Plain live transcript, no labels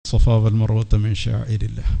സഫാ വൽ മർവത മിൻ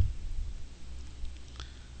ശാഇരില്ലാഹ്.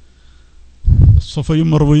 സഫയും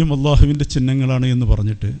മർവയും അള്ളാഹുവിൻ്റെ ചിഹ്നങ്ങളാണ് എന്ന്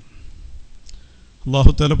പറഞ്ഞിട്ട്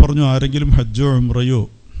അള്ളാഹു തആല പറഞ്ഞു, ആരെങ്കിലും ഹജ്ജോ ഉംറയോ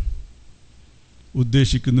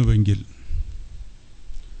ഉദ്ദേശിക്കുന്നുവെങ്കിൽ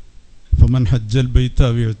ഫമൻ ഹജ്ജൽ ബൈത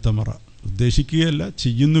അവ ഇഅ്തമറ, ഉദ്ദേശിക്കുകയല്ല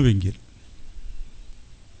ചെയ്യുന്നുവെങ്കിൽ,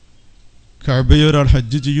 കഅബയെ ഒരാൾ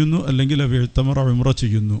ഹജ്ജ് ചെയ്യുന്നു അല്ലെങ്കിൽ അവ ഇഅ്തമറ ഉംറ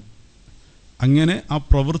ചെയ്യുന്നു, അങ്ങനെ ആ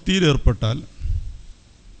പ്രവൃത്തിയിൽ ഏർപ്പെട്ടാൽ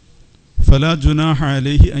ഫലാ ജുനാഹ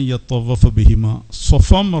അലൈഹി അൻ യത്തവഫ ബിഹിമ, സ്വഫ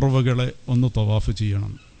മർവകളെ ഒന്ന് തവാഫ്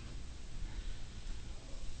ചെയ്യണം.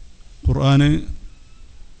 ഖുർആന്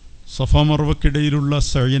സഫ മർവക്കിടയിലുള്ള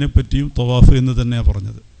സഅയിനെ പറ്റിയും തവാഫ് എന്ന് തന്നെയാണ്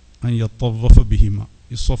പറഞ്ഞത്. അൻ യത്തവഫ ബിഹിമ,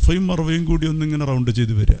 ഈ സഫയും മർവയും കൂടി ഒന്നിങ്ങനെ റൗണ്ട്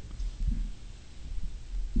ചെയ്ത് വരിക,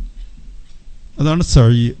 അതാണ്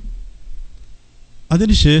സഅയ്.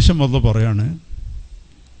 അതിനുശേഷം അല്ലാഹു പറയാണ്,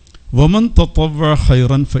 വമൻ തതവ്വഅ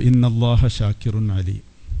ഖൈറൻ ഫഇന്നല്ലാഹ ശാകിറുൻ അലീം.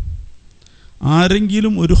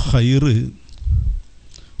 ആരെങ്കിലും ഒരു ഖൈറ്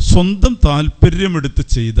സ്വന്തം താല്പര്യമെടുത്ത്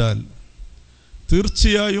ചെയ്താൽ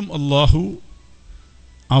തീർച്ചയായും അള്ളാഹു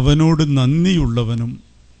അവനോട് നന്ദിയുള്ളവനും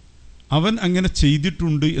അവൻ അങ്ങനെ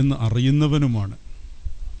ചെയ്തിട്ടുണ്ട് എന്ന് അറിയുന്നവനുമാണ്.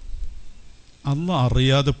 അള്ളാഹ്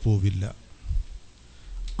അറിയാതെ പോവില്ല,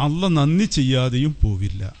 അള്ളാഹ് നന്ദി ചെയ്യാതെയും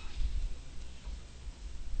പോവില്ല.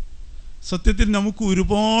 സത്യത്തിൽ നമുക്ക്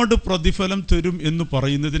ഒരുപാട് പ്രതിഫലം തരും എന്ന്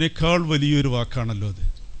പറയുന്നതിനേക്കാൾ വലിയൊരു വാക്കാണല്ലോ അത്.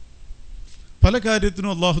 പല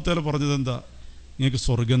കാര്യത്തിനും അല്ലാഹു തആല പറഞ്ഞത് എന്താ? നിങ്ങൾക്ക്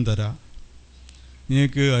സ്വർഗം തരാം,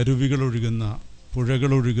 നിങ്ങൾക്ക് അരുവികളൊഴുകുന്ന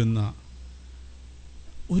പുഴകളൊഴുകുന്ന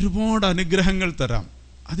ഒരുപാട് അനുഗ്രഹങ്ങൾ തരാം.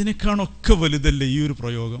 അതിനേക്കാളൊക്കെ വലുതല്ലേ ഈ ഒരു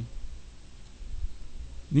പ്രയോഗം?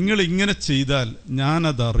 നിങ്ങൾ ഇങ്ങനെ ചെയ്താൽ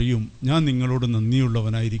ഞാനതറിയും, ഞാൻ നിങ്ങളോട്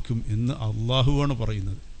നന്ദിയുള്ളവനായിരിക്കും എന്ന് അള്ളാഹുവാണ്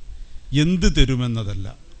പറയുന്നത്. എന്ത് തരുമെന്നതല്ല,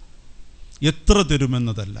 എത്ര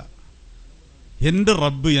തരുമെന്നതല്ല. എൻ്റെ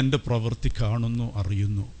റബ്ബ് എൻ്റെ പ്രവൃത്തി കാണുന്നു,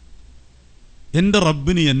 അറിയുന്നു. എൻ്റെ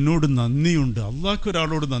റബ്ബിന് എന്നോട് നന്ദിയുണ്ട്. അള്ളാഹ്ക്ക്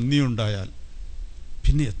ഒരാളോട് നന്ദിയുണ്ടായാൽ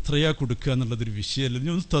പിന്നെ എത്രയാ കൊടുക്കുക എന്നുള്ളതൊരു വിഷയമല്ല.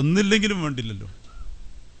 ഇനി ഒന്നും തന്നില്ലെങ്കിലും വേണ്ടില്ലല്ലോ.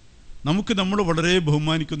 നമുക്ക് നമ്മൾ വളരെ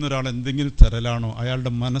ബഹുമാനിക്കുന്ന ഒരാൾ എന്തെങ്കിലും തരലാണോ,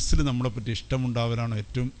 അയാളുടെ മനസ്സിൽ നമ്മളെപ്പറ്റി ഇഷ്ടമുണ്ടാവലാണോ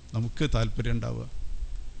ഏറ്റവും നമുക്ക് താല്പര്യം ഉണ്ടാവുക?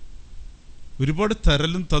 ഒരുപാട്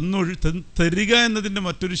തരലും തരിക എന്നതിൻ്റെ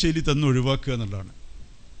മറ്റൊരു ശൈലി തന്നൊഴിവാക്കുക എന്നുള്ളതാണ്.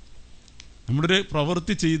 നമ്മുടെ ഒരു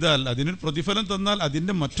പ്രവൃത്തി ചെയ്താൽ അതിനൊരു പ്രതിഫലം തന്നാൽ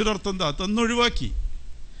അതിൻ്റെ മറ്റൊരർത്ഥം എന്താ? തന്നൊഴിവാക്കി.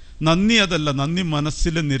 നന്ദി അതല്ല, നന്ദി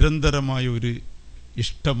മനസ്സിലെ നിരന്തരമായ ഒരു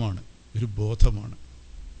ഇഷ്ടമാണ്, ഒരു ബോധമാണ്.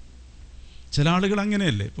 ചില ആളുകൾ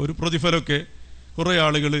അങ്ങനെയല്ലേ, ഇപ്പോൾ ഒരു പ്രതിഫലമൊക്കെ കുറേ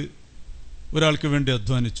ആളുകൾ ഒരാൾക്ക് വേണ്ടി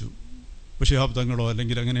അധ്വാനിച്ചു, ഇപ്പോൾ ശിഹാബ് തങ്ങളോ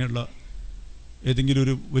അല്ലെങ്കിൽ അങ്ങനെയുള്ള ഏതെങ്കിലും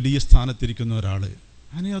ഒരു വലിയ സ്ഥാനത്തിരിക്കുന്ന ഒരാൾ,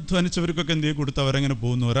 അങ്ങനെ അധ്വാനിച്ചവർക്കൊക്കെ എന്തെങ്കിലും കൊടുത്ത് അവരങ്ങനെ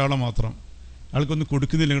പോകുന്നു. ഒരാളെ മാത്രം ആൾക്കൊന്നും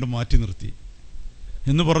കൊടുക്കുന്നില്ല, ഇങ്ങോട്ട് മാറ്റി നിർത്തി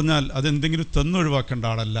എന്ന് പറഞ്ഞാൽ അതെന്തെങ്കിലും തന്നൊഴിവാക്കേണ്ട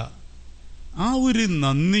ആളല്ല. ആ ഒരു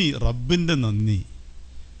നന്ദി, റബ്ബിൻ്റെ നന്ദി,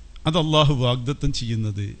 അത് അള്ളാഹു വാഗ്ദത്തം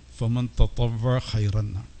ചെയ്യുന്നത് ഫമൻ തതവ്വഅ ഖൈറൻ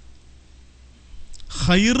എന്നാണ്.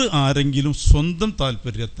 ഖൈർ ആരെങ്കിലും സ്വന്തം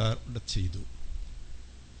താല്പര്യത്തോടെ ചെയ്തു,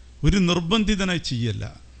 ഒരു നിർബന്ധിതനായി ചെയ്യല്ല.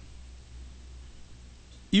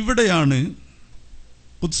 ഇവിടെയാണ്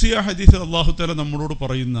ഖുദ്സിയ ഹദീസിൽ അല്ലാഹു തആല നമ്മളോട്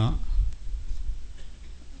പറയുന്ന,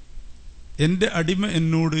 എൻ്റെ അടിമ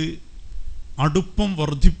എന്നോട് അടുപ്പം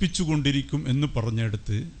വർദ്ധിപ്പിച്ചു കൊണ്ടിരിക്കും എന്ന്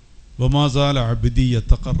പറഞ്ഞെടുത്ത് വമാസാല അബ്ദി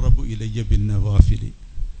യതഖറബു ഇലയ്യ ബിന്നവാഫിലി,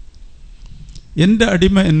 എൻ്റെ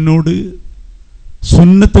അടിമ എന്നോട്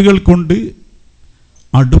സുന്നത്തുകൾ കൊണ്ട്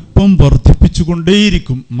അടുപ്പം വർദ്ധിപ്പിച്ചു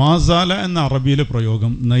കൊണ്ടേയിരിക്കും. മാസാല എന്ന അറബിയിലെ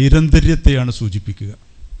പ്രയോഗം നൈരന്തര്യത്തെയാണ് സൂചിപ്പിക്കുക.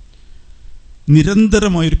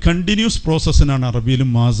 നിരന്തരമായൊരു കണ്ടിന്യൂസ് പ്രോസസ്സിനാണ് അറബിയിൽ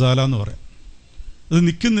മാസാല എന്ന് പറയാം. അത്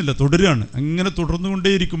നിൽക്കുന്നില്ല, തുടരുകയാണ്. അങ്ങനെ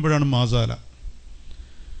തുടർന്നുകൊണ്ടേയിരിക്കുമ്പോഴാണ് മാസാല.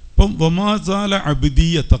 അപ്പം വമാസാല അബ്ദി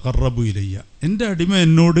യതഖറബു ഇലയ്യ, എൻ്റെ അടിമ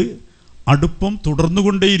എന്നോട് അടുപ്പം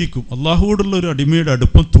തുടർന്നുകൊണ്ടേയിരിക്കും. അള്ളാഹുവോടുള്ള ഒരു അടിമയുടെ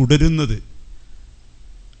അടുപ്പം തുടരുന്നത്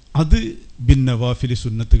അത് ബിന്നവാഫിലി,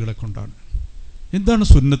 സുന്നത്തുകളെ കൊണ്ടാണ്. എന്താണ്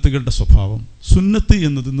സുന്നത്തുകളുടെ സ്വഭാവം? സുന്നത്ത്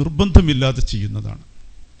എന്നത് നിർബന്ധമില്ലാതെ ചെയ്യുന്നതാണ്.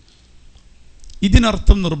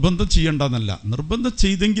 ഇതിനർത്ഥം നിർബന്ധം ചെയ്യേണ്ടെന്നല്ല. നിർബന്ധം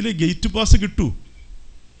ചെയ്തെങ്കിലേ ഗേറ്റ് പാസ് കിട്ടൂ.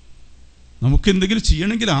 നമുക്ക് എന്തെങ്കിലും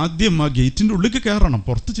ചെയ്യണമെങ്കിൽ ആദ്യം ആ ഗേറ്റിൻ്റെ ഉള്ളിൽ കയറണം,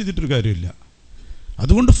 പുറത്ത് ചെയ്തിട്ടൊരു കാര്യമില്ല.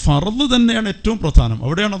 അതുകൊണ്ട് ഫർള് തന്നെയാണ് ഏറ്റവും പ്രധാനം.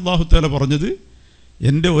 അവിടെയാണ് അല്ലാഹു തആല പറഞ്ഞത്,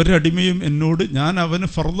 എൻ്റെ ഒരടിമയും എന്നോട് ഞാൻ അവന്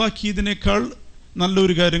ഫർളാക്കിയതിനേക്കാൾ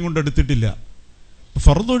നല്ലൊരു കാര്യം കൊണ്ട് എടുത്തിട്ടില്ല.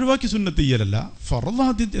 ഫർള് ഒഴിവാക്കി സുന്നത്ത് ചെയ്യലല്ല, ഫർള്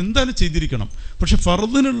ആദ്യം എന്തായാലും ചെയ്തിരിക്കണം. പക്ഷെ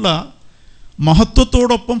ഫർളിനുള്ള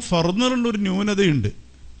മഹത്വത്തോടൊപ്പം ഫർളിനുള്ളൊരു ന്യൂനതയുണ്ട്.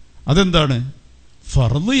 അതെന്താണ്?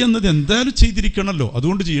 ഫർള് എന്നത് എന്തായാലും ചെയ്തിരിക്കണമല്ലോ,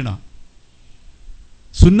 അതുകൊണ്ട് ചെയ്യണം.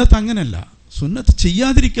 സുന്നത്ത് അങ്ങനെയല്ല. സുന്നത്ത്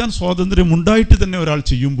ചെയ്യാതിരിക്കാൻ സ്വാതന്ത്ര്യം ഉണ്ടായിട്ട് തന്നെ ഒരാൾ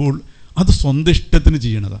ചെയ്യുമ്പോൾ അത് സ്വന്തം ഇഷ്ടത്തിന്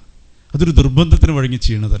ചെയ്യണതാണ്, അതൊരു നിർബന്ധത്തിന് വഴങ്ങി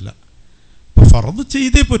ചെയ്യണതല്ല. ഇപ്പം ഫർള്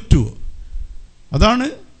ചെയ്തേ പറ്റുമോ? അതാണ്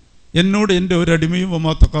എന്നോട് എൻ്റെ ഒരടിമയും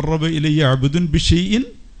വമാ തഖറബ ഇലയ്യ അബ്ദുൻ ബിശൈഇൻ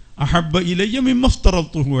അഹബ്ബ ഇലയ്യ മിമ്മ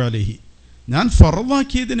ഫ്തറത്തുഹു അലൈഹി, ഞാൻ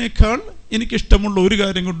ഫറളാക്കിയതിനേക്കാൾ എനിക്കിഷ്ടമുള്ള ഒരു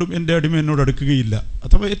കാര്യം കൊണ്ടും എൻ്റെ അടിമ എന്നോട് അടുക്കുകയില്ല.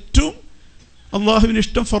 അഥവാ ഏറ്റവും അള്ളാഹുവിന്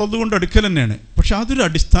ഇഷ്ടം ഫറദ് കൊണ്ട് അടുക്കൽ തന്നെയാണ്. പക്ഷെ അതൊരു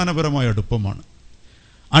അടിസ്ഥാനപരമായ അടുപ്പമാണ്.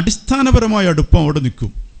 അടിസ്ഥാനപരമായ അടുപ്പം അവിടെ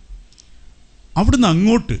നിൽക്കും. അവിടുന്ന്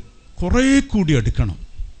അങ്ങോട്ട് കുറേ കൂടി അടുക്കണം.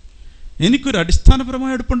 എനിക്കൊരു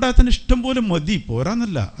അടിസ്ഥാനപരമായ അടുപ്പുണ്ടായാൽ തന്നെ ഇഷ്ടം പോലെ മതി,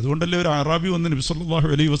 പോരാന്നല്ല. അതുകൊണ്ടല്ലേ ഒരു അറാബി വന്ന് നബി സല്ലല്ലാഹു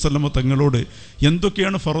അലൈഹി വസല്ലമ തങ്ങളോട്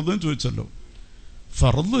എന്തൊക്കെയാണ് ഫറദ് എന്ന് ചോദിച്ചല്ലോ.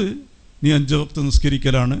 ഫറദ് നീ 5 വക്ത്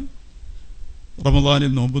നിസ്കരിക്കലാണ്,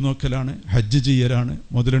 റമദാനിൽ നോമ്പ് നോക്കലാണ്, ഹജ്ജ് ചെയ്യലാണ്,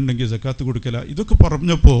 മുതലുണ്ടെങ്കിൽ സക്കാത്ത് കൊടുക്കലാണ്. ഇതൊക്കെ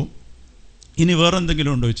പറഞ്ഞപ്പോൾ ഇനി വേറെ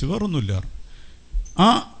എന്തെങ്കിലും ഉണ്ടോ ചോദിച്ചു. വേറൊന്നുമില്ല. ആ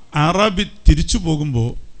അറാബി തിരിച്ചു പോകുമ്പോൾ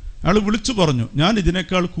അയാൾ വിളിച്ചു പറഞ്ഞു, ഞാൻ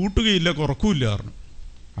ഇതിനേക്കാൾ കൂട്ടുകയില്ല കുറക്കുകയില്ല പറഞ്ഞു.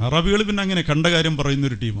 അറാബികൾ പിന്നെ അങ്ങനെ കണ്ട കാര്യം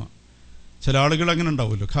പറയുന്നൊരു ടീമാണ്. ചില ആളുകൾ അങ്ങനെ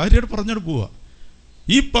ഉണ്ടാവുമല്ലോ, കാര്യമായിട്ട് പറഞ്ഞിട്ട് പോവുക.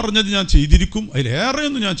 ഈ പറഞ്ഞത് ഞാൻ ചെയ്തിരിക്കും,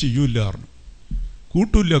 അതിലേറെയൊന്നും ഞാൻ ചെയ്യൂല്ല പറഞ്ഞു.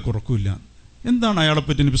 കൂട്ടില്ല കുറക്കില്ല. എന്താണ്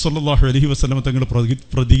അയാളെപ്പറ്റി നബി സല്ലല്ലാഹു അലൈഹി വസല്ലമ തങ്ങൾ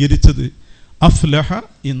പ്രതികരിച്ചത്? അഫ്ലഹ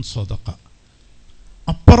ഇൻ സദഖ,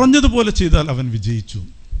 പറഞ്ഞതുപോലെ ചെയ്താൽ അവൻ വിജയിച്ചു.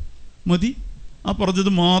 മതി, ആ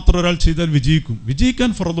പറഞ്ഞത് മാത്രം ഒരാൾ ചെയ്താൽ വിജയിക്കും. വിജയിക്കാൻ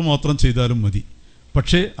ഫറദ് മാത്രം ചെയ്താലും മതി,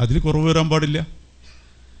 പക്ഷേ അതിൽ കുറവ് വരാൻ പാടില്ല.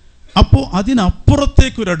 അപ്പോൾ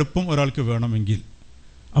അതിനപ്പുറത്തേക്കൊരടുപ്പം ഒരാൾക്ക് വേണമെങ്കിൽ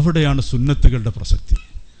അവിടെയാണ് സുന്നത്തുകളുടെ പ്രസക്തി.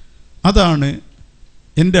 അതാണ്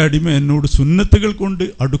എൻ്റെ അടിമ എന്നോട് സുന്നത്തുകൾ കൊണ്ട്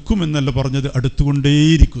അടുക്കുമെന്നല്ല പറഞ്ഞത്,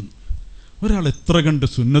 അടുത്തുകൊണ്ടേയിരിക്കുന്നു. ഒരാൾ എത്ര കണ്ട്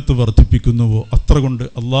സുന്നത്ത് വർദ്ധിപ്പിക്കുന്നുവോ അത്ര കൊണ്ട്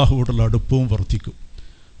അള്ളാഹുവോടുള്ള അടുപ്പവും വർദ്ധിക്കും,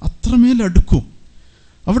 അത്രമേൽ അടുക്കും.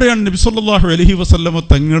 അവിടെയാണ് നബി സല്ലല്ലാഹു അലൈഹി വസല്ലമ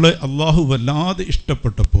തങ്ങളെ അള്ളാഹു വല്ലാതെ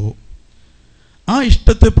ഇഷ്ടപ്പെട്ടപ്പോൾ ആ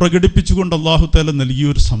ഇഷ്ടത്തെ പ്രകടിപ്പിച്ചുകൊണ്ട് അള്ളാഹു തആല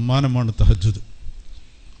നൽകിയൊരു സമ്മാനമാണ് തഹജ്ജുദ്.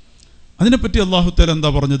 അതിനെപ്പറ്റി അള്ളാഹു തആല എന്താ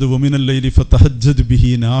പറഞ്ഞത്? വമിനൽ ലൈലി ഫതഹജ്ജദ് ബിഹി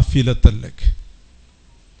നാഫിലതൻ ലക്.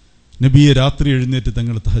 നബിയെ രാത്രി എഴുന്നേറ്റ്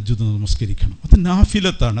തങ്ങൾ തഹജ്ജുദ് നമസ്കരിക്കണം. അത്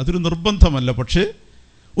നാഫിലത്താണ്, അതൊരു നിർബന്ധമല്ല, പക്ഷേ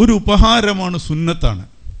ഒരു ഉപഹാരമാണ്, സുന്നത്താണ്.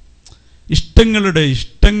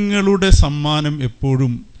 ഇഷ്ടങ്ങളുടെ സമ്മാനം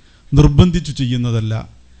എപ്പോഴും നിർബന്ധിച്ചു ചെയ്യുന്നതല്ല,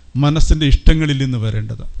 മനസ്സിൻ്റെ ഇഷ്ടങ്ങളിൽ നിന്ന്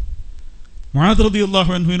വരേണ്ടതാണ്. മുആദ്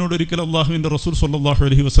റളിയല്ലാഹു അൻഹുവിനോട് ഒരിക്കൽ അള്ളാഹുവിൻ്റെ റസൂൽ സ്വല്ലല്ലാഹു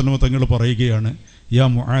അലൈഹി വസല്ലമ തങ്ങൾ പറയുകയാണ്, യാ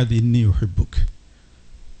മുആദ് ഇന്നി ഉഹിബ്ബുക്,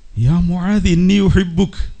 യാ മുആദ് ഇന്നി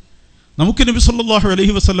ഉഹിബ്ബുക്. നമുക്ക് നബി സല്ലല്ലാഹു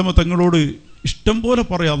അലൈഹി വസല്ലമ തങ്ങളോട് ഇഷ്ടം പോലെ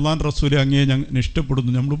പറയാം, അള്ളാഹുവിൻ്റെ റസൂലെ അങ്ങയെ ഞാൻ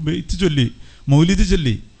ഇഷ്ടപ്പെടുന്നു. നമ്മൾ ബൈത്ത് ചൊല്ലി, മൗലിദ്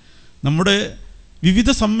ചൊല്ലി, നമ്മുടെ വിവിധ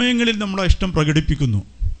സമയങ്ങളിൽ നമ്മൾ ആ ഇഷ്ടം പ്രകടിപ്പിക്കുന്നു.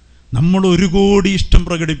 നമ്മൾ 1 കോടി ഇഷ്ടം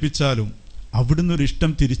പ്രകടിപ്പിച്ചാലും അവിടുന്ന് ഒരു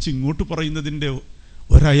ഇഷ്ടം തിരിച്ച് ഇങ്ങോട്ട് പറയുന്നതിൻ്റെ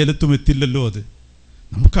ഒരയലത്തും എത്തില്ലല്ലോ. അത്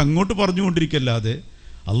നമുക്ക് അങ്ങോട്ട് പറഞ്ഞുകൊണ്ടിരിക്കല്ലാതെ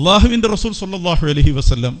അള്ളാഹുവിൻ്റെ റസൂൽ സ്വല്ലല്ലാഹു അലൈഹി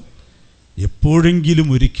വസല്ലം എപ്പോഴെങ്കിലും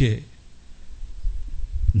ഒരിക്കൽ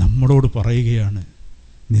നമ്മളോട് പറയുകയാണ്,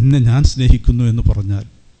 നിന്നെ ഞാൻ സ്നേഹിക്കുന്നു എന്ന് പറഞ്ഞാൽ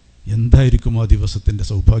എന്തായിരിക്കും ആ ദിവസത്തിൻ്റെ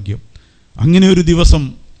സൗഭാഗ്യം. അങ്ങനെ ഒരു ദിവസം,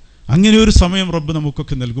 അങ്ങനെ ഒരു സമയം റബ്ബ്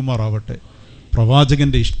നമുക്കൊക്കെ നൽകുമാറാവട്ടെ.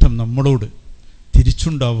 പ്രവാചകൻ്റെ ഇഷ്ടം നമ്മളോട്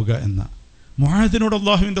തിരിച്ചുണ്ടാവുക എന്ന. മുആദിനോട്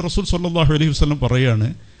അള്ളാഹുവിൻ്റെ റസൂൽ സ്വല്ലല്ലാഹു അലൈഹി വസല്ലം പറയാണ്,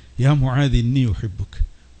 യാ മുആദ് ഇന്നി ഉഹിബ്ബുക്,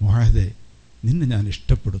 മുആദേ നിന്നെ ഞാൻ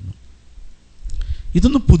ഇഷ്ടപ്പെടുന്നു.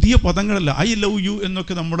 ഇതൊന്നും പുതിയ പദങ്ങളല്ല. ഐ ലവ് യു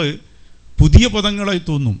എന്നൊക്കെ നമ്മൾ പുതിയ പദങ്ങളായി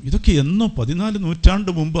തോന്നും. ഇതൊക്കെ എന്നോ 14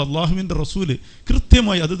 നൂറ്റാണ്ട് മുമ്പ് അള്ളാഹുവിൻ്റെ റസൂല്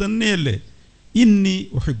കൃത്യമായി അത് തന്നെയല്ലേ. ഇന്നി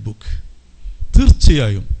ഉഹിബ്ബുക്,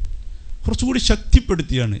 തീർച്ചയായും കുറച്ചുകൂടി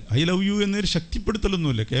ശക്തിപ്പെടുത്തിയാണ്. ഐ ലവ് യു എന്നൊരു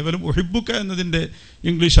ശക്തിപ്പെടുത്തലൊന്നുമില്ല, കേവലം ഉഹിബ്ബുക എന്നതിൻ്റെ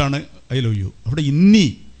ഇംഗ്ലീഷാണ് ഐ ലവ് യു. അവിടെ ഇന്നി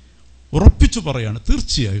ഉറപ്പിച്ചു പറയാണ്,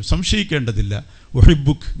 തീർച്ചയായും സംശയിക്കേണ്ടതില്ല,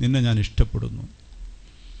 ഉഹിബ്ബുക് നിന്നെ ഞാൻ ഇഷ്ടപ്പെടുന്നു.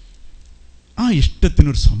 ആ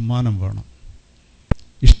ഇഷ്ടത്തിനൊരു സമ്മാനം വേണം.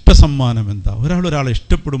 ഇഷ്ടസമ്മാനം എന്താ? ഒരാളെ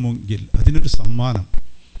ഇഷ്ടപ്പെടുമെങ്കിൽ അതിനൊരു സമ്മാനം.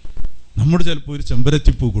 നമ്മൾ ചിലപ്പോൾ ഒരു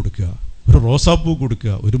ചെമ്പരത്തിപ്പൂ കൊടുക്കുക, ഒരു റോസാപ്പൂ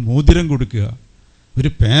കൊടുക്കുക, ഒരു മോതിരം കൊടുക്കുക, ഒരു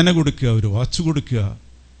പേന കൊടുക്കുക, ഒരു വാച്ച് കൊടുക്കുക.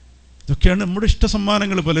 ഇതൊക്കെയാണ് നമ്മുടെ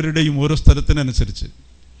ഇഷ്ടസമ്മാനങ്ങൾ. പലരുടെയും ഓരോ സ്ഥലത്തിനനുസരിച്ച്.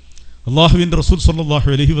 അള്ളാഹുവിൻ്റെ റസൂൽ സ്വല്ലല്ലാഹു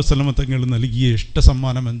അലൈഹി വസല്ലമ തങ്ങൾ നൽകിയ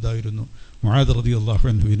ഇഷ്ടസമ്മാനം എന്തായിരുന്നു? മുആദ് റളിയല്ലാഹു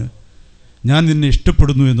അൻഹുവിന് ഞാൻ നിന്നെ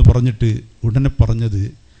ഇഷ്ടപ്പെടുന്നു എന്ന് പറഞ്ഞിട്ട് ഉടനെ പറഞ്ഞത്,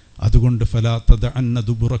 അതുകൊണ്ട് ഫലാ തദഅന്ന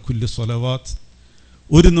ദുബുറ കുല്ലി സ്വലവാത്ത്,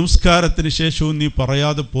 ഒരു നമസ്കാരത്തിന് ശേഷവും നീ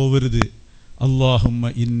പറയാതെ പോവരുത്, അല്ലാഹുമ്മ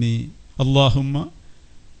ഇന്നി, അല്ലാഹുമ്മ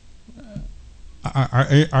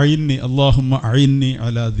അഇന്നി, അല്ലാഹുമ്മ അഇന്നി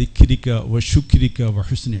അലാ ദിക്രിക വശുക്രിക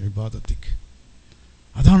വഹുസ്നി ഇബാദതിക.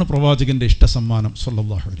 അതാണ് പ്രവാചകൻ്റെ ഇഷ്ടസമ്മാനം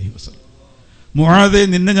സ്വല്ലല്ലാഹു അലൈഹി വസല്ലം. മുആദേ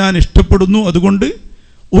നിന്നെ ഞാൻ ഇഷ്ടപ്പെടുന്നു, അതുകൊണ്ട്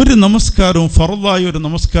ഒരു നമസ്കാരവും, ഫർളായ ഒരു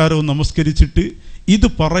നമസ്കാരവും നമസ്കരിച്ചിട്ട് ഇത്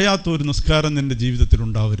പറയാത്ത ഒരു നിസ്കാരം നിൻ്റെ ജീവിതത്തിൽ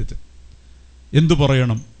ഉണ്ടാവരുത്. എന്തു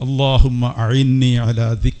പറയണം? അല്ലാഹുമ്മ അഇന്നി അലാ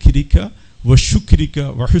ദിക്രിക വശുക്രിക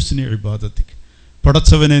വഹുസ്നി ഇബാദതിക.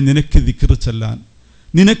 പടച്ചവനെ, നിനക്ക് ദിക്ർ ചൊല്ലാൻ,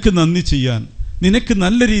 നിനക്ക് നന്ദി ചെയ്യാൻ, നിനക്ക്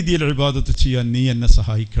നല്ല രീതിയിൽ ഇബാദത്ത് ചെയ്യാൻ നീ എന്നെ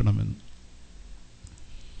സഹായിക്കണമെന്ന്.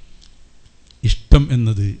 ഇഷ്ടം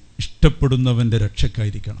എന്നത് ഇഷ്ടപ്പെടുന്നവൻ്റെ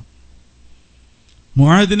രക്ഷക്കായിരിക്കണം.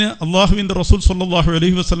 മുആദിനെ അള്ളാഹുവിൻ്റെ റസൂൽ സ്വല്ലല്ലാഹു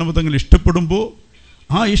അലൈഹി വസല്ലം തങ്ങൾ ഇഷ്ടപ്പെടുമ്പോൾ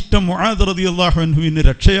ആ ഇഷ്ടം മുആദ് റളിയല്ലാഹു അൻഹുവിന്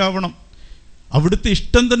രക്ഷയാവണം. അവിടുത്തെ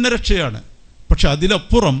ഇഷ്ടം തന്നെ രക്ഷയാണ്. പക്ഷെ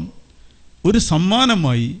അതിലപ്പുറം ഒരു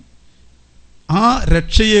സമ്മാനമായി ആ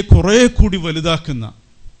രക്ഷയെ കുറേ കൂടി വലുതാക്കുന്ന,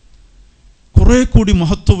 കുറേ കൂടി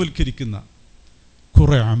മഹത്വവൽക്കരിക്കുന്ന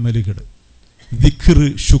കുറേ അമലുകൾ, ദിക്ർ,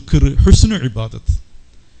 ശുക്ർ, ഹുസ്നു ഇബാദത്ത്,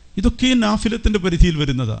 ഇതൊക്കെ നാഫിലത്തിൻ്റെ പരിധിയിൽ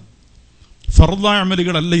വരുന്നതാണ്. ഫർദായ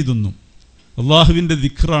അമലുകളല്ല ഇതൊന്നും. അള്ളാഹുവിൻ്റെ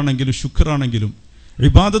ദിക്റാണെങ്കിലും ശുക്റാണെങ്കിലും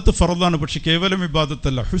ഇബാദത്ത് ഫർദാണ്. പക്ഷെ കേവലം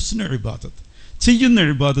ഇബാദത്തല്ല, ഹുസ്നു ഇബാദത്ത്. ചെയ്യുന്ന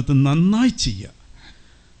ഇബാദത്ത് നന്നായി ചെയ്യുക,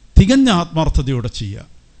 തികഞ്ഞ ആത്മാർത്ഥതയോടെ ചെയ്യുക.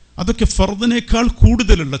 അതൊക്കെ ഫർദിനേക്കാൾ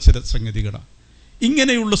കൂടുതലുള്ള ചില സംഗതികളാണ്.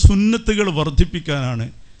 ഇങ്ങനെയുള്ള സുന്നത്തുകൾ വർദ്ധിപ്പിക്കാനാണ്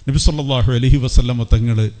നബി സല്ലല്ലാഹു അലൈഹി വസല്ലമ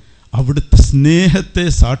തങ്ങൾ അവിടുത്തെ സ്നേഹത്തെ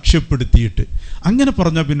സാക്ഷ്യപ്പെടുത്തിയിട്ട്, അങ്ങനെ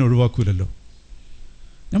പറഞ്ഞാൽ പിന്നെ ഒഴിവാക്കൂലല്ലോ.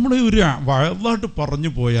 നമ്മൾ ഒരു വഴലായിട്ട്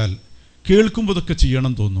പറഞ്ഞു പോയാൽ കേൾക്കുമ്പോൾ ഇതൊക്കെ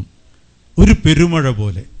ചെയ്യണം തോന്നും. ഒരു പെരുമഴ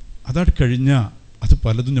പോലെ അതായിട്ട് കഴിഞ്ഞാൽ അത്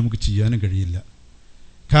പലതും നമുക്ക് ചെയ്യാനും കഴിയില്ല.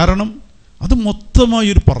 കാരണം അത്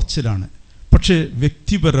മൊത്തമായൊരു പറച്ചിലാണ്. പക്ഷേ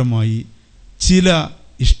വ്യക്തിപരമായി ചില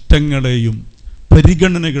ഇഷ്ടങ്ങളെയും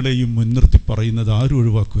പരിഗണനകളെയും മുൻനിർത്തി പറയുന്നത് ആരും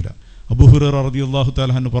ഒഴിവാക്കൂല. അബൂ ഹുറൈറ റളിയല്ലാഹു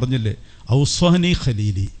തആല അൻഹു പറഞ്ഞില്ലേ, ഔസാനി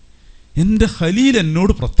ഖലീലി, എൻ്റെ ഖലീൽ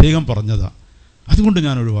എന്നോട് പ്രത്യേകം പറഞ്ഞതാ, അതുകൊണ്ട്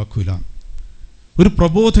ഞാൻ ഒഴിവാക്കൂല. ഒരു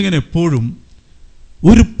പ്രബോധകൻ എപ്പോഴും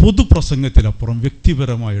ഒരു പൊതുപ്രസംഗത്തിലപ്പുറം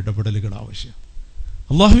വ്യക്തിപരമായ ഇടപെടലുകൾ ആവശ്യം.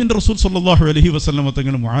 അള്ളാഹുവിൻ്റെ റസൂൽ സ്വല്ലല്ലാഹു അലൈഹി വസല്ലമ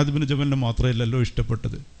തങ്ങൾ മുആദ് ബിൻ ജബലിനെ മാത്രമല്ലല്ലോ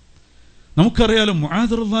ഇഷ്ടപ്പെട്ടത്. നമുക്കറിയാലോ,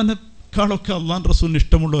 മുആദ് റളിയല്ലാഹുവിനേക്കാളൊക്കെ അള്ളാഹുവിൻ്റെ റസൂലിന്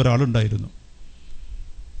ഇഷ്ടമുള്ള ഒരാളുണ്ടായിരുന്നു.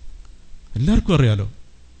 എല്ലാവർക്കും അറിയാലോ,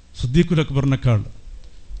 സിദ്ദീഖുൽ അക്ബറിനേക്കാൾ.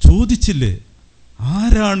 ചോദിച്ചില്ലേ,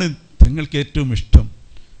 ആരാണ് തങ്ങൾക്ക് ഏറ്റവും ഇഷ്ടം?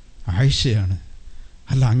 ആയിഷയാണ്.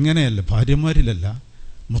 അല്ല, അങ്ങനെയല്ല, ഭാര്യമാരിലല്ല,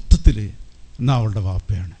 മൊത്തത്തിൽ. എന്നാൽ അവളുടെ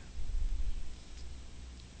വാപ്പയാണ്.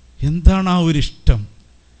 എന്താണ് ആ ഒരു ഇഷ്ടം?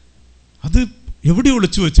 അത് എവിടെ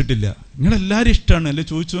ഒളിച്ചു വെച്ചിട്ടില്ല. നിങ്ങളെല്ലാവരും ഇഷ്ടമാണ് അല്ലേ,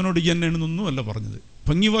 ചോദിച്ചവനോട് ഈ എന്നെയാണെന്നൊന്നും അല്ല പറഞ്ഞത്.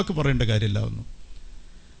 ഭംഗിവാക്ക് പറയേണ്ട കാര്യമില്ല ഒന്നും.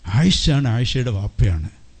 ആയിഷയാണ്, ആയിഷയുടെ വാപ്പയാണ്.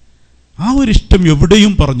 ആ ഒരു ഇഷ്ടം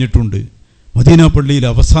എവിടെയും പറഞ്ഞിട്ടുണ്ട്. മദീന പള്ളിയിൽ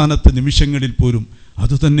അവസാനത്തെ നിമിഷങ്ങളിൽ പോലും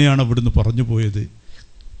അതുതന്നെയാണ് അവിടുന്ന് പറഞ്ഞു പോയത്.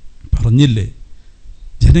 പറഞ്ഞില്ലേ,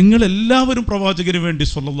 ജനങ്ങളെല്ലാവരും പ്രവാചകന് വേണ്ടി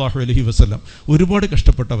സ്വല്ലല്ലാഹു അലൈഹി വസല്ലം ഒരുപാട്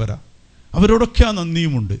കഷ്ടപ്പെട്ടവരാ. അവരോടൊക്കെ ആ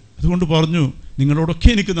നന്ദിയുമുണ്ട്. അതുകൊണ്ട് പറഞ്ഞു, നിങ്ങളോടൊക്കെ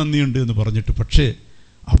എനിക്ക് നന്ദിയുണ്ട് എന്ന് പറഞ്ഞിട്ട്. പക്ഷേ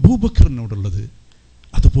അബൂബക്കറിനോടുള്ളത്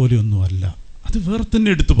അതുപോലെയൊന്നും അല്ല. അത് വേറെ തന്നെ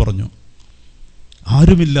എടുത്തു പറഞ്ഞു.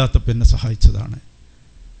 ആരുമില്ലാത്തപ്പോൾ എന്നെ സഹായിച്ചതാണ്.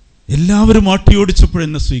 എല്ലാവരും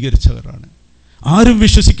ആട്ടിയോടിച്ചപ്പോഴെന്നെ സ്വീകരിച്ചവരാണ്. ആരും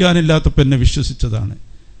വിശ്വസിക്കാനില്ലാത്തപ്പോൾ എന്നെ വിശ്വസിച്ചതാണ്.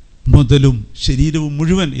 മുതലും ശരീരവും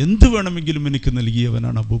മുഴുവൻ എന്ത് വേണമെങ്കിലും എനിക്ക്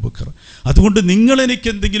നൽകിയവനാണ് അബൂബക്കർ. അതുകൊണ്ട് നിങ്ങൾ എനിക്ക്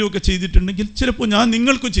എന്തെങ്കിലുമൊക്കെ ചെയ്തിട്ടുണ്ടെങ്കിൽ ചിലപ്പോൾ ഞാൻ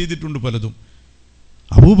നിങ്ങൾക്കും ചെയ്തിട്ടുണ്ട് പലതും.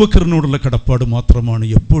 അബൂബക്കറിനോടുള്ള കടപ്പാട് മാത്രമാണ്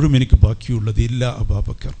എപ്പോഴും എനിക്ക് ബാക്കിയുള്ളത്, ഇല്ല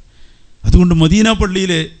അബൂബക്കർ. അതുകൊണ്ട് മദീന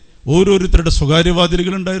പള്ളിയിലെ ഓരോരുത്തരുടെ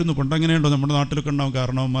സ്വകാര്യവാതിലുകളുണ്ടായിരുന്നു. പണ്ടങ്ങനെയുണ്ടോ, നമ്മുടെ നാട്ടിലൊക്കെ ഉണ്ടാവും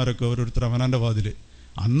കാരണവന്മാരൊക്കെ ഓരോരുത്തർ അവനാൻ്റെ വാതിൽ.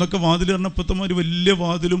 അന്നൊക്കെ വാതിൽ പറഞ്ഞപ്പോഴത്തമാർ വലിയ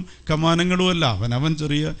വാതിലും കമാനങ്ങളും അല്ല. അവനവൻ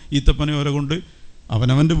ചെറിയ ഈത്തപ്പനയോല കൊണ്ട്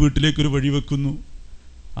അവനവൻ്റെ വീട്ടിലേക്കൊരു വഴി വെക്കുന്നു.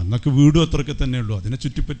 അന്നൊക്കെ വീടും അത്രയൊക്കെ തന്നെയുള്ളൂ. അതിനെ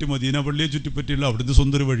ചുറ്റിപ്പറ്റി, മദീന പള്ളിയെ ചുറ്റിപ്പറ്റിയുള്ള അവിടുത്തെ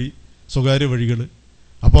സ്വന്തം വഴി, സ്വകാര്യ വഴികൾ.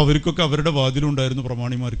 അപ്പോൾ അവർക്കൊക്കെ അവരുടെ വാതിലുണ്ടായിരുന്നു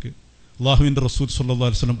പ്രമാണിമാർക്ക്. അള്ളാഹുവിൻ്റെ റസൂൽ സ്വല്ലല്ലാഹു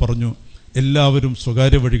അലൈഹി വസല്ലം പറഞ്ഞു, എല്ലാവരും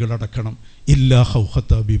സ്വകാര്യ വഴികൾ അടക്കണം, ഇല്ലാ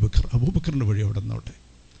ഹൗഖത്ത് അബീബക്കർ, അബൂബക്കറിൻ്റെ വഴി അവിടെ നിന്നോട്ടെ.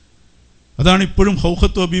 അതാണ് ഇപ്പോഴും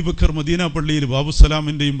ഹൗഖത്ത് അബീബക്കർ മദീന പള്ളിയിൽ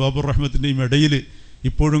ബാബുസലാമിൻ്റെയും ബാബുർ റഹ്മത്തിൻ്റെയും ഇടയിൽ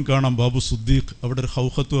ഇപ്പോഴും കാണാം ബാബു സുദ്ദീഖ്. അവിടെ ഒരു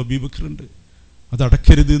ഹൗഖത്ത് അബീബക്കറുണ്ട്. അത്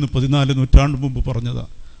അടക്കരുത് എന്ന് 14 നൂറ്റാണ്ട് മുമ്പ് പറഞ്ഞതാ.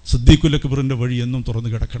 സിദ്ദീഖുൽ അക്ബറിൻ്റെ വഴി എന്നും തുറന്നു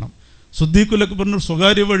കിടക്കണം. സിദ്ദീഖുൽ അക്ബറിന്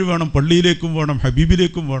സ്വകാര്യ വഴി വേണം, പള്ളിയിലേക്കും വേണം,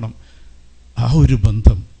 ഹബീബിലേക്കും വേണം. ആ ഒരു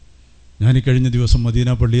ബന്ധം. ഞാൻ ഈ കഴിഞ്ഞ ദിവസം മദീന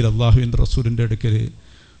പള്ളിയിൽ അള്ളാഹുവിൻ്റെ റസൂലിൻ്റെ അടുക്കൽ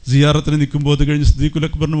സിയാറത്തിന് നിൽക്കുമ്പോൾ, അത് കഴിഞ്ഞ് സിദ്ദീഖുൽ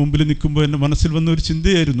അക്ബറിന് മുമ്പിൽ നിൽക്കുമ്പോൾ എൻ്റെ മനസ്സിൽ വന്ന ഒരു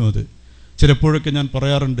ചിന്തയായിരുന്നു അത്. ചിലപ്പോഴൊക്കെ ഞാൻ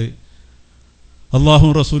പറയാറുണ്ട്,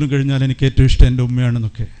 അള്ളാഹുവും റസൂലും കഴിഞ്ഞാൽ എനിക്ക് ഏറ്റവും ഇഷ്ടം എൻ്റെ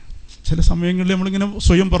ഉമ്മയാണെന്നൊക്കെ. ചില സമയങ്ങളിൽ നമ്മളിങ്ങനെ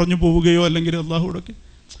സ്വയം പറഞ്ഞു പോവുകയോ അല്ലെങ്കിൽ അള്ളാഹുവോടൊക്കെ.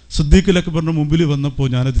 സിദ്ദീഖുൽ അക്ബറിൻ്റെ മുമ്പിൽ വന്നപ്പോൾ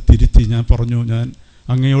ഞാനത് തിരുത്തി. ഞാൻ പറഞ്ഞു, ഞാൻ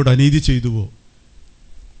അങ്ങയോട് അനീതി ചെയ്തുവോ?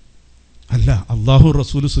 അല്ല, അള്ളാഹു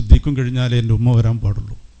റസൂൽ സിദ്ദീഖും കഴിഞ്ഞാലേ എൻ്റെ ഉമ്മ വരാൻ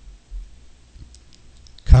പാടുള്ളൂ.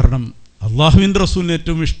 കാരണം അള്ളാഹുവിൻ്റെ റസൂലിന്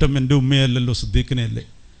ഏറ്റവും ഇഷ്ടം എൻ്റെ ഉമ്മയല്ലല്ലോ, സിദ്ദീഖിനെയല്ലേ.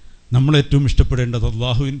 നമ്മളേറ്റവും ഇഷ്ടപ്പെടേണ്ടത്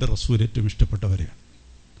അള്ളാഹുവിൻ്റെ റസൂൽ ഏറ്റവും ഇഷ്ടപ്പെട്ടവരെയാണ്.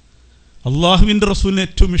 അള്ളാഹുവിൻ്റെ റസൂലിന്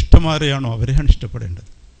ഏറ്റവും ഇഷ്ടമാരെയാണോ അവരെയാണ്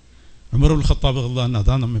ഇഷ്ടപ്പെടേണ്ടത്. ഉമറുൽ ഖത്താബ് അള്ളാഹ്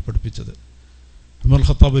അതാണ് നമ്മെ പഠിപ്പിച്ചത്. ഉമറുൽ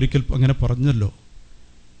ഖത്താബ് ഒരിക്കൽ അങ്ങനെ പറഞ്ഞല്ലോ.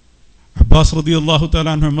 അബ്ബാസ് റളിയല്ലാഹു തആല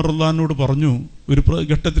അൻഹു ഉമർ അള്ളാഹിനോട് പറഞ്ഞു, ഒരു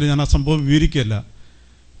ഘട്ടത്തിൽ, ഞാൻ ആ സംഭവം വിവരിക്കുകയല്ല,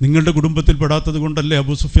 നിങ്ങളുടെ കുടുംബത്തിൽ പെടാത്തത് കൊണ്ടല്ലേ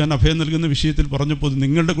അബൂ സുഫിയാൻ അഭയം നൽകുന്ന വിഷയത്തിൽ പറഞ്ഞപ്പോൾ,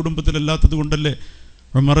 നിങ്ങളുടെ കുടുംബത്തിലല്ലാത്തത് കൊണ്ടല്ലേ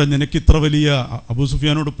ഉമറെ നിനക്ക് ഇത്ര വലിയ അബൂ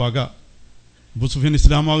സുഫിയാനോട് പക. അബൂ സുഫിയാൻ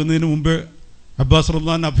ഇസ്ലാമാകുന്നതിന് മുമ്പേ അബ്ബാസ്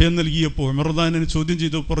റളിയല്ലാഹു അഭയം നൽകിയപ്പോൾ ഉമർ റളിയല്ലാഹു ചോദ്യം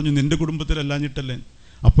ചെയ്തു പറഞ്ഞു, നിൻ്റെ കുടുംബത്തിലല്ലാഞ്ഞിട്ടല്ലേ?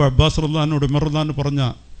 അപ്പോൾ അബ്ബാസ് റളിയല്ലാഹുവിനോട് ഉമർ റളിയല്ലാഹു പറഞ്ഞ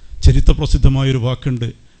ചരിത്രപ്രസിദ്ധമായൊരു വാക്കുണ്ട്,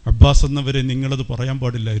 അബ്ബാസ് എന്നവരെ നിങ്ങളത് പറയാൻ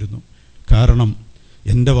പാടില്ലായിരുന്നു. കാരണം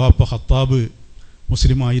എൻ്റെ വാപ്പ ഖത്താബ്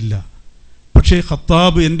മുസ്ലിമായില്ല. പക്ഷേ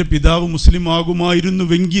ഖത്താബ് എൻ്റെ പിതാവ് മുസ്ലിം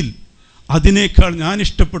ആകുമായിരുന്നുവെങ്കിൽ അതിനേക്കാൾ ഞാൻ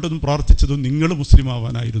ഇഷ്ടപ്പെട്ടതും പ്രാർത്ഥിച്ചതും നിങ്ങൾ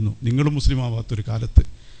മുസ്ലിമാവാനായിരുന്നു. നിങ്ങൾ മുസ്ലിമാവാത്തൊരു കാലത്ത്.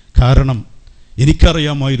 കാരണം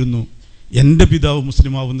എനിക്കറിയാമായിരുന്നു എൻ്റെ പിതാവ്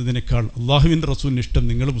മുസ്ലിമാവുന്നതിനേക്കാൾ അള്ളാഹുവിൻ്റെ റസൂലിന് ഇഷ്ടം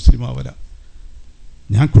നിങ്ങൾ മുസ്ലിമാവല.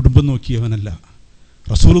 ഞാൻ കുടുംബം നോക്കിയവനല്ല.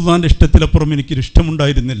 റസൂലുള്ളാഹിൻ്റെ ഇഷ്ടത്തിലപ്പുറം എനിക്കൊരു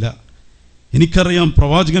ഇഷ്ടമുണ്ടായിരുന്നില്ല. എനിക്കറിയാം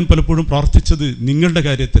പ്രവാചകൻ പലപ്പോഴും പ്രാർത്ഥിച്ചത് നിങ്ങളുടെ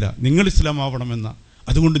കാര്യത്തിലാണ്, നിങ്ങൾ ഇസ്ലാം ആവണമെന്ന.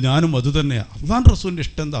 അതുകൊണ്ട് ഞാനും അതുതന്നെയാണ്. അള്ളാഹുവിൻ്റെ റസൂലിൻ്റെ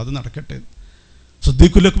ഇഷ്ടം എന്താ, അത് നടക്കട്ടെ.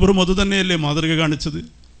 സിദ്ദീഖുൽ അക്ബറും അതുതന്നെയല്ലേ മാതൃക കാണിച്ചത്.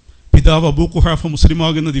 പിതാവ് അബൂ ഖുഹാഫ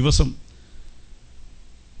മുസ്ലിമാകുന്ന ദിവസം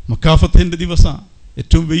മക്കാ ഫതഹിൻ്റെ ദിവസമാണ്.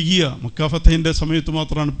 ഏറ്റവും വൈകിയ മക്കാ ഫതഹിൻ്റെ സമയത്ത്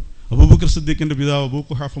മാത്രമാണ് അബൂബക്കർ സിദ്ദീഖിൻ്റെ പിതാവ് അബൂ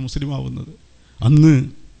ഖുഹാഫ മുസ്ലിമാവുന്നത്. അന്ന്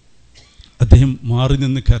അദ്ദേഹം മാറി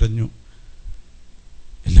നിന്ന് കരഞ്ഞു.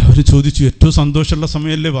 എല്ലാവരും ചോദിച്ചു, ഏറ്റവും സന്തോഷമുള്ള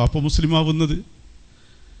സമയമല്ലേ വാപ്പ മുസ്ലിമാവുന്നത്,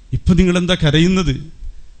 ഇപ്പം നിങ്ങളെന്താ കരയുന്നത്,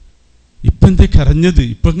 ഇപ്പം എന്തേ കരഞ്ഞത്,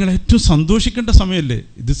 ഇപ്പം നിങ്ങൾ ഏറ്റവും സന്തോഷിക്കേണ്ട സമയമല്ലേ.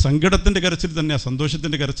 ഇത് സങ്കടത്തിൻ്റെ കരച്ചിൽ തന്നെയാണ്,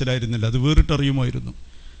 സന്തോഷത്തിൻ്റെ കരച്ചിലായിരുന്നില്ല. അത് വേറിട്ടറിയുമായിരുന്നു.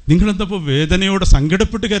 നിങ്ങളെന്താ ഇപ്പോൾ വേദനയോടെ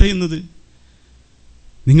സങ്കടപ്പെട്ട് കരയുന്നത്?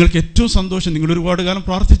 നിങ്ങൾക്ക് ഏറ്റവും സന്തോഷം, നിങ്ങൾ ഒരുപാട് കാലം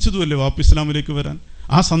പ്രാർത്ഥിച്ചതുമല്ലേ വാപ്പ ഇസ്ലാമിലേക്ക് വരാൻ,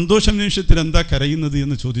 ആ സന്തോഷ നിമിഷത്തിൽ എന്താ കരയുന്നത്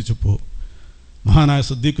എന്ന് ചോദിച്ചപ്പോൾ മഹാനായ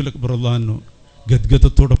സിദ്ദീഖുൽ അക്ബർ റളിയല്ലാഹു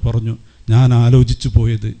ഗദ്ഗതത്തോടെ പറഞ്ഞു, ഞാൻ ആലോചിച്ചു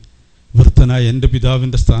പോയത് വൃദ്ധനായ എൻ്റെ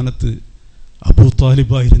പിതാവിൻ്റെ സ്ഥാനത്ത് അബൂ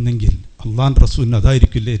താലിബായിരുന്നെങ്കിൽ അള്ളാഹുവിൻ്റെ റസൂലിന്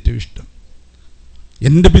അതായിരിക്കില്ല ഏറ്റവും ഇഷ്ടം.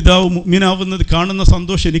 എൻ്റെ പിതാവ് മുഅ്മിനാവുന്നത് കാണുന്ന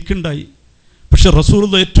സന്തോഷം എനിക്കുണ്ടായി. പക്ഷെ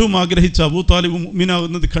റസൂലുള്ളാഹി ഏറ്റവും ആഗ്രഹിച്ച അബൂ താലിബ്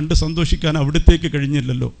മുഅ്മിനാവുന്നത് കണ്ട് സന്തോഷിക്കാൻ അവിടത്തേക്ക്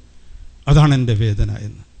കഴിഞ്ഞില്ലല്ലോ. അതാണ് എൻ്റെ വേദന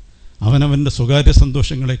എന്ന്. അവനവൻ്റെ സ്വകാര്യ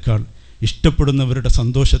സന്തോഷങ്ങളെക്കാൾ ഇഷ്ടപ്പെടുന്നവരുടെ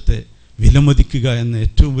സന്തോഷത്തെ വിലമതിക്കുക എന്ന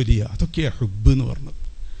ഏറ്റവും വലിയ, അതൊക്കെയാണ് ഹുബ്ബ് എന്ന് പറഞ്ഞത്.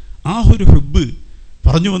 ആ ഒരു ഹുബ്ബ്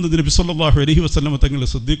പറഞ്ഞു വന്നത് നബി സല്ലല്ലാഹു അലൈഹി വസല്ലം തങ്ങൾ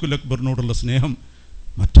സിദ്ദീഖുൽ അക്ബറിനോടുള്ള സ്നേഹം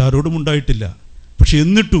മറ്റാരോടും ഉണ്ടായിട്ടില്ല. പക്ഷെ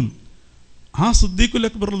എന്നിട്ടും ആ സിദ്ദീഖുൽ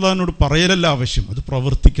അക്ബർ റളിയല്ലാഹുവിനോട് പറയലല്ല ആവശ്യം, അത്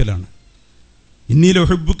പ്രവർത്തിക്കലാണ്. ഇന്നി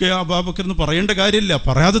ലഉഹിബ്ബുക യാ അബൂബക്കർ എന്ന് പറയേണ്ട കാര്യമില്ല,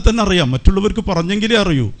 പറയാതെ തന്നെ അറിയാം. മറ്റുള്ളവർക്ക് പറഞ്ഞെങ്കിലേ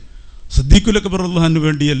അറിയൂ. സിദ്ദീഖുൽ അക്ബർ റളിയല്ലാഹുവിന്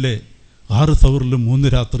വേണ്ടിയല്ലേ 6 സൗറിൽ 3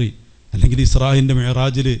 രാത്രി, അല്ലെങ്കിൽ ഇസ്രായിൻ്റെ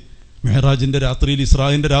മെഹറാജിൻ്റെ രാത്രിയിൽ,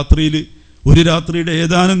 ഇസ്രായിൻ്റെ രാത്രിയിൽ ഒരു രാത്രിയുടെ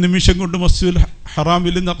ഏതാനും നിമിഷം കൊണ്ട് മസ്ജിദുൽ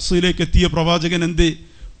ഹറാമിൽ നിന്ന് അഖ്സയിലേക്ക് എത്തിയ പ്രവാചകൻ എന്തേ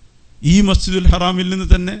ഈ മസ്ജിദുൽ ഹറാമിൽ നിന്ന്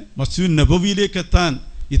തന്നെ മസ്ജിദുൽ നബവിയിലേക്ക് എത്താൻ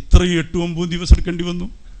ഇത്രയും 8-9 ദിവസം എടുക്കേണ്ടി വന്നു?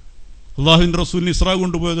 അള്ളാഹുവിൻ്റെ റസൂലിന് ഇസ്രാ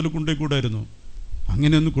കൊണ്ടുപോയതിൽ കൊണ്ടുപോയിക്കൂടായിരുന്നു.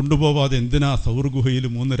 അങ്ങനെയൊന്നും കൊണ്ടുപോവാതെ എന്തിനാ സൗർ ഗുഹയിൽ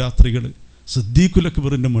 3 രാത്രികൾ? സിദ്ദീഖുൽ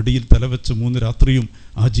അക്ബറിൻ്റെ മടിയിൽ തലവെച്ച് 3 രാത്രിയും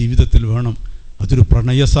ആ ജീവിതത്തിൽ വേണം. അതൊരു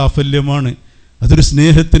പ്രണയ സാഫല്യമാണ്, അതൊരു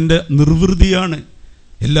സ്നേഹത്തിൻ്റെ നിർവൃതിയാണ്.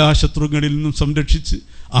 എല്ലാ ശത്രുക്കളിൽ നിന്നും സംരക്ഷിച്ച്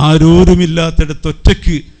ആരോരുമില്ലാത്തിടത്ത്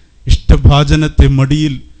ഒറ്റയ്ക്ക് ഇഷ്ടഭാജനത്തെ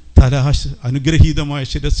മടിയിൽ അനുഗ്രഹീതമായ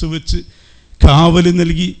ശിരസ് വെച്ച് കാവല്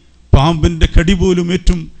നൽകി, പാമ്പിൻ്റെ കടി പോലും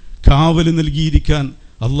ഏറ്റവും കാവല് നൽകിയിരിക്കാൻ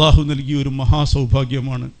അള്ളാഹു നൽകിയ ഒരു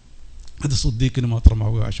മഹാസൗഭാഗ്യമാണ്. അത് സിദ്ദീഖിന് മാത്രം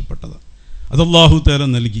അവകാശപ്പെട്ടതാണ്. അത് അള്ളാഹു തആല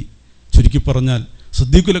നൽകി. ചുരുക്കി പറഞ്ഞാൽ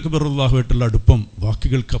സിദ്ദീഖുൽ അക്ബർ റളിയല്ലാഹുവായിട്ടുള്ള അടുപ്പം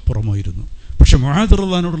വാക്കുകൾക്കപ്പുറമായിരുന്നു. പക്ഷെ മുആദ്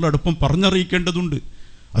റളിയല്ലാഹുവിനോടുള്ള അടുപ്പം പറഞ്ഞറിയിക്കേണ്ടതുണ്ട്.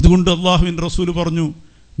 അതുകൊണ്ട് അള്ളാഹുവിൻ്റെ റസൂല് പറഞ്ഞു,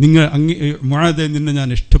 മുആദേ നിന്നെ ഞാൻ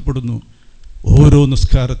ഇഷ്ടപ്പെടുന്നു. ഓരോ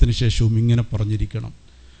നിസ്കാരത്തിന് ശേഷവും ഇങ്ങനെ പറഞ്ഞിരിക്കണം.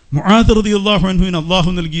 മുആദ് റളിയല്ലാഹു അൻഹുവിന്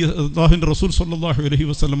അള്ളാഹുവിൻ്റെ റസൂൽ സ്വല്ലല്ലാഹു അലൈഹി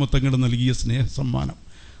വസല്ലം തങ്ങൾ നൽകിയ സ്നേഹ സമ്മാനം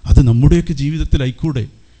അത് നമ്മുടെയൊക്കെ ജീവിതത്തിലായിക്കൂടെ?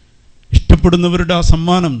 ഇഷ്ടപ്പെടുന്നവരുടെ ആ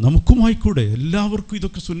സമ്മാനം നമുക്കുമായിക്കൂടെ? എല്ലാവർക്കും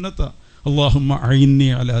ഇതൊക്കെ സുന്നത്ത. അല്ലാഹുമ്മ അഇന്നി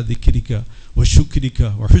അലാ ദിക്രിക വശുക്രിക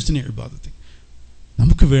വഹുസ്നി ഇബാദതിക.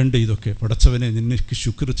 നമുക്ക് വേണ്ട ഇതൊക്കെ. പടച്ചവനെ, നിനക്ക്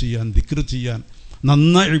ശുക്ർ ചെയ്യാൻ, ദിക്ർ ചെയ്യാൻ,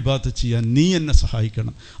 നന്നായി ഇബാദത്ത് ചെയ്യാൻ നീ എന്നെ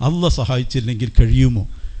സഹായിക്കണം. അല്ലാഹ് സഹായിച്ചില്ലെങ്കിൽ കഴിയുമോ?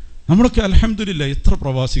 നമ്മളൊക്കെ അൽഹംദുലില്ലാഹ് എത്ര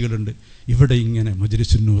പ്രവാസികളുണ്ട് ഇവിടെ ഇങ്ങനെ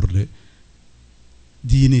മജ്‌ലിസുൻ നൂറിൽ,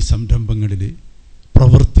 ദീനി സംരംഭങ്ങളിൽ,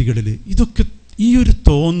 പ്രവൃത്തികളിൽ. ഇതൊക്കെ ഈ ഒരു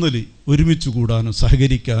തോന്നൽ ഒരുമിച്ച് കൂടാനും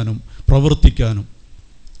സഹകരിക്കാനും പ്രവർത്തിക്കാനും.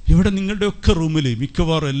 ഇവിടെ നിങ്ങളുടെയൊക്കെ റൂമിൽ,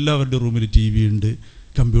 മിക്കവാറും എല്ലാവരുടെ റൂമിൽ TV ഉണ്ട്,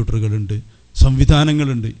 കമ്പ്യൂട്ടറുകളുണ്ട്,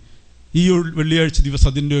 സംവിധാനങ്ങളുണ്ട്. ഈ വെള്ളിയാഴ്ച ദിവസം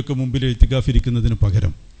അതിൻ്റെയൊക്കെ മുമ്പിൽ ഇത്തികാഫിരിക്കുന്നതിന്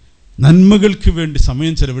പകരം നന്മകൾക്ക് വേണ്ടി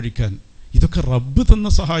സമയം ചെലവഴിക്കാൻ ഇതൊക്കെ റബ്ബ് തന്ന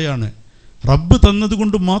സഹായമാണ്. റബ്ബ്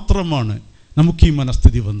തന്നതുകൊണ്ട് മാത്രമാണ് നമുക്ക് ഈ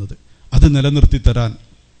മനസ്ഥിതി വന്നത്. അത് നിലനിർത്തി തരാൻ,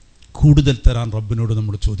 കൂടുതൽ തരാൻ റബ്ബിനോട്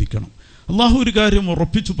നമ്മൾ ചോദിക്കണം. അള്ളാഹു ഒരു കാര്യം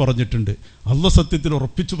ഉറപ്പിച്ചു പറഞ്ഞിട്ടുണ്ട്. അള്ളാഹ് സത്യത്തിൽ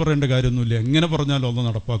ഉറപ്പിച്ചു പറയേണ്ട കാര്യമൊന്നുമില്ല, എങ്ങനെ പറഞ്ഞാലും അള്ളാഹ്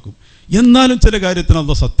നടപ്പാക്കും. എന്നാലും ചില കാര്യത്തിന്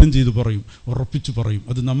അള്ളാഹ് സത്യം ചെയ്തു പറയും, ഉറപ്പിച്ചു പറയും.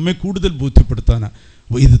 അത് നമ്മെ കൂടുതൽ ബോധ്യപ്പെടുത്താനാണ്.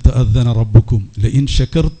 വഇദ് തഅദ്ദന റബ്ബുക്കും ലഇൻ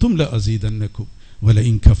ശകർതും ലഅസീദന്നകും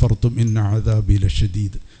വലഇൻ കഫർതും ഇന്ന അദാബി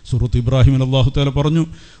ലശദീദ്. സൂറത്ത് ഇബ്രാഹിമിൽ അല്ലാഹു തആല പറഞ്ഞു,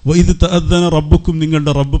 വഇദ് തഅദ്ദന റബ്ബുക്കും,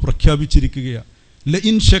 നിങ്ങളുടെ റബ്ബ് പ്രഖ്യാപിച്ചിരിക്കുകയാണ്,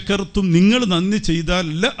 ലഇൻ ശകർതും, നിങ്ങൾ നന്ദി ചെയ്താൽ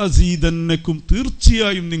ലഅസീദന്നകും,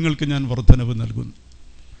 തീർച്ചയായും നിങ്ങൾക്ക് ഞാൻ വർധനവ് നൽകുന്നു.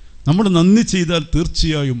 നമ്മൾ നന്ദി ചെയ്താൽ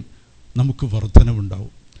തീർച്ചയായും നമുക്ക്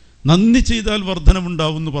വർധനവുണ്ടാവും. നന്ദി ചെയ്താൽ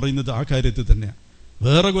വർധനവുണ്ടാവും എന്ന് പറയുന്നത് ആ കാര്യത്തിൽ തന്നെയാണ്,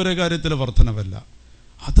 വേറെ കുറേ കാര്യത്തിലെ വർധനവല്ല.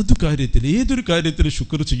 അതത് കാര്യത്തിൽ, ഏതൊരു കാര്യത്തിൽ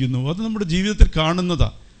ശുക്ർ ചെയ്യുന്നുവോ അത് നമ്മുടെ ജീവിതത്തിൽ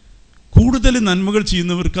കാണുന്നതാണ്. കൂടുതൽ നന്മകൾ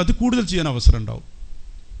ചെയ്യുന്നവർക്ക് അത് കൂടുതൽ ചെയ്യാൻ അവസരം ഉണ്ടാവും.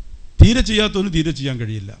 തീരെ ചെയ്യാത്തവന് തീരെ ചെയ്യാൻ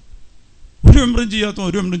കഴിയില്ല. ഒരു ഉംറയും ചെയ്യാത്തവൻ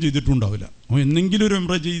ഒരു ഉംറയും ചെയ്തിട്ടുണ്ടാവില്ല. അവൻ എന്തെങ്കിലും ഒരു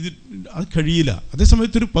ഉംറ ചെയ്തിട്ട് അത് കഴിയില്ല.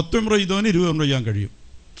 അതേസമയത്ത് ഒരു 10 ഉംറ ചെയ്തവന് 20 ഉംറ ചെയ്യാൻ കഴിയും.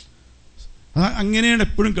 അങ്ങനെയാണ്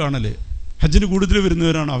എപ്പോഴും കാണല്. ഹജ്ജിന് കൂടുതൽ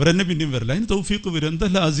വരുന്നവരാണ്, അവരെന്നെ പിന്നെയും വരില്ല. അതിന് തൗഫീഖ് വരും.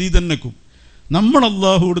 എന്തല്ല അസീദന്നക്കും. നമ്മൾ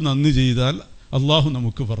അള്ളാഹുവോട് നന്ദി ചെയ്താൽ അള്ളാഹു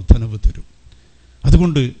നമുക്ക് വർധനവ് തരും.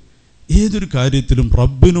 അതുകൊണ്ട് ഏതൊരു കാര്യത്തിലും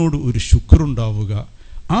റബ്ബിനോട് ഒരു ശുക്റുണ്ടാവുക.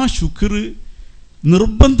 ആ ശുക്ർ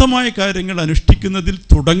നിർബന്ധമായ കാര്യങ്ങൾ അനുഷ്ഠിക്കുന്നതിൽ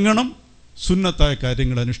തുടങ്ങണം, സുന്നത്തായ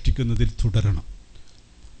കാര്യങ്ങൾ അനുഷ്ഠിക്കുന്നതിൽ തുടരണം.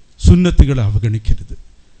 സുന്നത്തുകളെ അവഗണിക്കരുത്.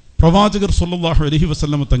 പ്രവാചകർ സ്വല്ലല്ലാഹു അലൈഹി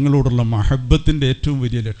വസല്ലമ തങ്ങളോടുള്ള മഹബ്ബത്തിൻ്റെ ഏറ്റവും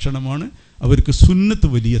വലിയ ലക്ഷണമാണ് അവർക്ക് സുന്നത്ത്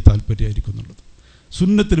വലിയ താല്പര്യമായിരിക്കും എന്നുള്ളത്.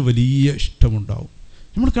 സുന്നത്തിൽ വലിയ ഇഷ്ടമുണ്ടാവും.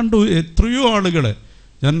 നമ്മൾ കണ്ടു എത്രയോ ആളുകളെ,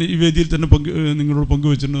 ഞാൻ ഈ വേദിയിൽ തന്നെ നിങ്ങളോട്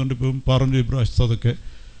പങ്കുവെച്ചിട്ടുണ്ട്. ഇപ്പം പാറൻ്റെ ഇബ്രാഹിം അതൊക്കെ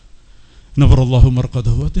നവറല്ലാഹു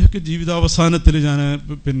മർഖദഹു, അദ്ദേഹമൊക്കെ ജീവിതാവസാനത്തിൽ ഞാൻ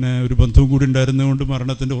പിന്നെ ഒരു ബന്ധവും കൂടി ഉണ്ടായിരുന്നതുകൊണ്ട്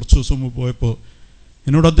മരണത്തിൻ്റെ കുറച്ച് ദിവസം മുമ്പ് പോയപ്പോൾ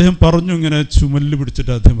എന്നോട് അദ്ദേഹം പറഞ്ഞു, ഇങ്ങനെ ചുമലിൽ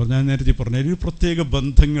പിടിച്ചിട്ട് അദ്ദേഹം പറഞ്ഞു, ഞാൻ നേരത്തെ പറഞ്ഞു, ഒരു പ്രത്യേക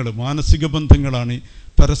ബന്ധങ്ങൾ, മാനസിക ബന്ധങ്ങളാണ്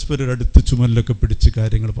പരസ്പരം അടുത്ത് ചുമലിലൊക്കെ പിടിച്ച്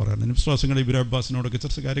കാര്യങ്ങൾ പറയാൻ. വിശ്വാസങ്ങൾ ഇബ്രാഹിം അബ്ബാസിനോടൊക്കെ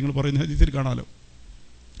ചർച്ച കാര്യങ്ങൾ പറയുന്ന ഹദീസിൽ കാണാമല്ലോ.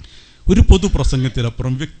 ഒരു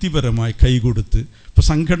പൊതുപ്രസംഗത്തിലപ്പുറം വ്യക്തിപരമായി കൈകൊടുത്ത്, ഇപ്പോൾ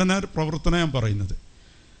സംഘടനാ പ്രവർത്തനം ഞാൻ പറയുന്നത്,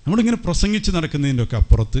 നമ്മളിങ്ങനെ പ്രസംഗിച്ച് നടക്കുന്നതിൻ്റെ ഒക്കെ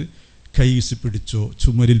അപ്പുറത്ത് കൈസ് പിടിച്ചോ,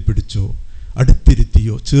 ചുമലിൽ പിടിച്ചോ,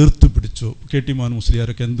 അടുത്തിരുത്തിയോ, ചേർത്ത് പിടിച്ചോ. KT മാൻ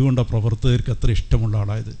മുസ്ലിയാരൊക്കെ എന്തുകൊണ്ടാണ് പ്രവർത്തകർക്ക് അത്ര ഇഷ്ടമുള്ള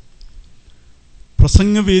ആളായത്?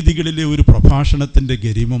 പ്രസംഗവേദികളിലെ ഒരു പ്രഭാഷണത്തിൻ്റെ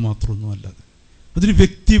ഗരിമ മാത്രമൊന്നുമല്ലാതെ അതൊരു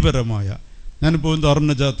വ്യക്തിപരമായ, ഞാനിപ്പോൾ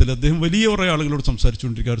ദാറുന്നജാത്തിൽ അദ്ദേഹം വലിയ കുറേ ആളുകളോട്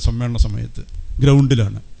സംസാരിച്ചുകൊണ്ടിരിക്കുക ഒരു സമ്മേളന സമയത്ത്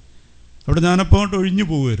ഗ്രൗണ്ടിലാണ്. അവിടെ ഞാനപ്പോൾ അങ്ങോട്ട് ഒഴിഞ്ഞു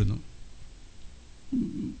പോകുമായിരുന്നു.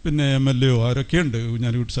 പിന്നെ MLA ആരൊക്കെയുണ്ട്,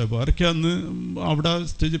 കുഞ്ഞാലിക്കുട്ടി സാഹിബ്, ആരൊക്കെ അന്ന് അവിടെ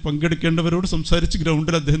സ്റ്റേജിൽ പങ്കെടുക്കേണ്ടവരോട് സംസാരിച്ച്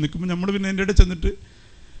ഗ്രൗണ്ടിൽ അദ്ദേഹം നിൽക്കുമ്പോൾ നമ്മൾ പിന്നെ എൻ്റെ ഇടയിൽ ചെന്നിട്ട്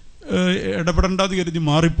ഇടപെടേണ്ടാതെ കരുതി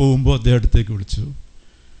മാറിപ്പോകുമ്പോൾ അദ്ദേഹം അടുത്തേക്ക് വിളിച്ചു.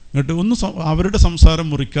 എന്നിട്ട് അവരുടെ സംസാരം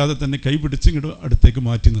മുറിക്കാതെ തന്നെ കൈ പിടിച്ച് ഇങ്ങോട്ട് അടുത്തേക്ക്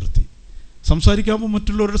മാറ്റി നിർത്തി. സംസാരിക്കാമ്പോൾ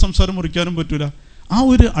മറ്റുള്ളവരുടെ സംസാരം മുറിക്കാനും പറ്റൂല. ആ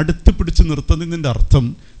ഒരു അടുത്ത് പിടിച്ച് നിർത്തുന്നതിൻ്റെ അർത്ഥം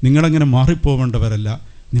നിങ്ങളങ്ങനെ മാറിപ്പോവേണ്ടവരല്ല,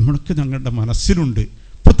 നിങ്ങൾക്ക് ഞങ്ങളുടെ മനസ്സിലുണ്ട്,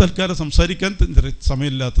 ഇപ്പോൾ തൽക്കാലം സംസാരിക്കാൻ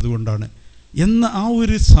സമയമില്ലാത്തത് കൊണ്ടാണ് എന്ന ആ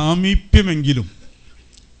ഒരു സാമീപ്യമെങ്കിലും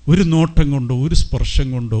ഒരു നോട്ടം കൊണ്ടോ ഒരു സ്പർശം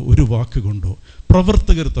കൊണ്ടോ ഒരു വാക്ക് കൊണ്ടോ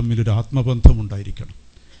പ്രവർത്തകർ തമ്മിലൊരു ആത്മബന്ധം ഉണ്ടായിരിക്കണം.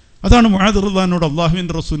 അതാണ് മുആദ് റളിയല്ലാഹു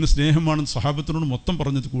അള്ളാഹുവിൻ്റെ റസൂലിന് സ്നേഹമാണെന്ന് സഹാബത്തിനോട് മൊത്തം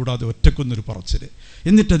പറഞ്ഞത് കൂടാതെ ഒറ്റക്കൊന്നൊരു പറച്ചിൽ,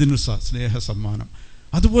 എന്നിട്ട് അതിനൊരു സ്നേഹ സമ്മാനം.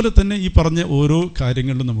 അതുപോലെ തന്നെ ഈ പറഞ്ഞ ഓരോ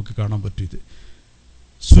കാര്യങ്ങളിലും നമുക്ക് കാണാൻ പറ്റും ഇത്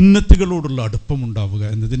സുന്നത്തുകളോടുള്ള അടുപ്പമുണ്ടാവുക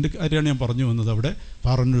എന്നതിൻ്റെ കാര്യമാണ് ഞാൻ പറഞ്ഞു വന്നത്. അവിടെ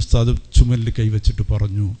പറഞ്ഞ ഉസ്താദ് ചുമലിൽ കൈവച്ചിട്ട്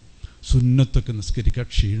പറഞ്ഞു, സുന്നത്തൊക്കെ നിസ്കരിക്കാൻ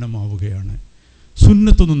ക്ഷീണമാവുകയാണ്,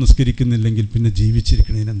 സുന്നത്തൊന്നും നിസ്കരിക്കുന്നില്ലെങ്കിൽ പിന്നെ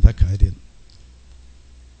ജീവിച്ചിരിക്കണതിന് എന്താ കാര്യം?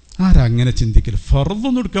 ആരങ്ങനെ ചിന്തിക്കൽ?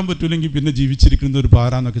 ഫർദൊന്നും എടുക്കാൻ പറ്റൂലെങ്കിൽ പിന്നെ ജീവിച്ചിരിക്കുന്ന ഒരു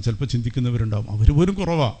ഭാരാന്നൊക്കെ ചിലപ്പോൾ ചിന്തിക്കുന്നവരുണ്ടാവും. അവർ പോലും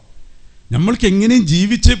കുറവാണ്. നമ്മൾക്ക് എങ്ങനെയും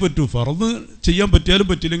ജീവിച്ചേ പറ്റൂ. ഫർദ് ചെയ്യാൻ പറ്റിയാലും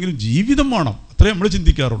പറ്റില്ലെങ്കിലും ജീവിതം വേണം, അത്രേ നമ്മൾ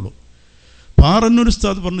ചിന്തിക്കാറുള്ളൂ. പാറന്നൂർ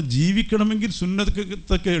ഉസ്താദ് പറഞ്ഞു, ജീവിക്കണമെങ്കിൽ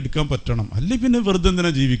സുന്നത്തൊക്കെ എടുക്കാൻ പറ്റണം, അല്ലെങ്കിൽ പിന്നെ വെറുതെ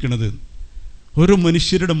എന്തിനാണ് ജീവിക്കണത്? ഓരോ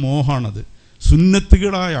മനുഷ്യരുടെ മോഹമാണത്.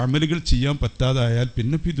 സുന്നത്തുകളായ അമലുകൾ ചെയ്യാൻ പറ്റാതായാൽ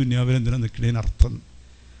പിന്നെ ഈ ദുനിയാവിൽ എന്തിനാണ് നിൽക്കണേന് അർത്ഥം.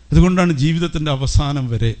 അതുകൊണ്ടാണ് ജീവിതത്തിൻ്റെ അവസാനം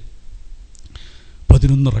വരെ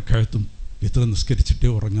 11 റക്അത്തും ഇത്ര നിസ്കരിച്ചിട്ടേ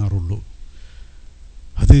ഉറങ്ങാറുള്ളൂ.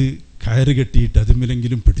 അത് കയറ് കെട്ടിയിട്ട്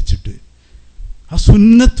അതുമില്ലെങ്കിലും പിടിച്ചിട്ട് ആ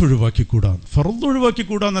സുന്നത്ത് ഒഴിവാക്കിക്കൂടാ, ഫർദ്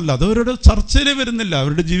ഒഴിവാക്കിക്കൂടാന്നല്ല, അതവരുടെ ചർച്ചയിലേ വരുന്നില്ല.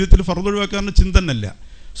 അവരുടെ ജീവിതത്തിൽ ഫർദ് ഒഴിവാക്കാനുള്ള ചിന്ത തന്നെയല്ല.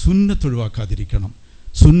 സുന്നത്ത് ഒഴിവാക്കാതിരിക്കണം.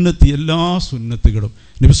 സുന്നത്ത്, എല്ലാ സുന്നത്തുകളും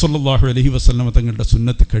നബി സല്ലല്ലാഹു അലൈഹി വസല്ലമ തങ്ങളുടെ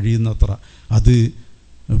സുന്നത്ത് കഴിയുന്നത്ര, അത്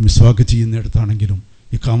മിസ്വാക്ക് ചെയ്യുന്നിടത്താണെങ്കിലും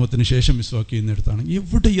ഇഖാമത്തിന് ശേഷം മിസ്വാക്ക് ചെയ്യുന്നിടത്താണെങ്കിൽ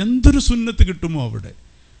എവിടെ എന്തൊരു സുന്നത്ത് കിട്ടുമോ അവിടെ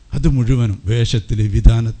അത് മുഴുവനും വേഷത്തിൽ,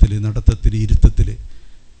 വിധാനത്തിൽ, നടത്തത്തിൽ, ഇരുത്തത്തിൽ,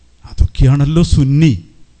 അതൊക്കെയാണല്ലോ സുന്നി.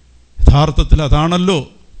 യഥാർത്ഥത്തിൽ അതാണല്ലോ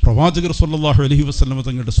പ്രവാചകർ സല്ലല്ലാഹു അലൈഹി വസല്ലമ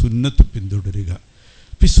തങ്ങളുടെ സുന്നത്ത് പിന്തുടരുക.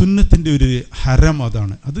 അപ്പം ഈ സുന്നത്തിൻ്റെ ഒരു ഹരം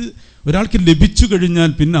അതാണ്. അത് ഒരാൾക്ക് ലഭിച്ചു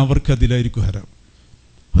കഴിഞ്ഞാൽ പിന്നെ അവർക്ക് അതിലായിരിക്കും ഹരം.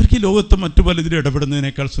 അവർക്ക് ഈ ലോകത്ത് മറ്റു പലതിലും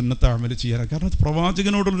ഇടപെടുന്നതിനേക്കാൾ സുന്നത്ത് അമൽ ചെയ്യാനാണ്. കാരണം അത്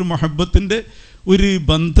പ്രവാചകനോടുള്ളൊരു മഹബത്തിൻ്റെ ഒരു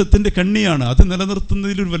ബന്ധത്തിൻ്റെ കണ്ണിയാണ്. അത്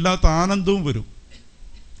നിലനിർത്തുന്നതിലൊരു വല്ലാത്ത ആനന്ദവും വരും.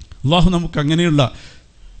 അള്ളാഹു നമുക്ക് അങ്ങനെയുള്ള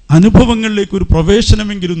അനുഭവങ്ങളിലേക്ക് ഒരു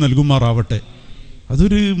പ്രവേശനമെങ്കിലും നൽകുമാറാവട്ടെ.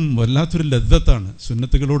 അതൊരു വല്ലാത്തൊരു ലദ്ദത്താണ്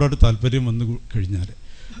സുന്നത്തുകളോടാണ് താല്പര്യം വന്നു കഴിഞ്ഞാൽ.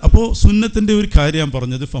 അപ്പോൾ സുന്നത്തിൻ്റെ ഒരു കാര്യം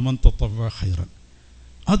പറഞ്ഞത് ഫമൻ തത്തവ്വ ഖൈറൻ,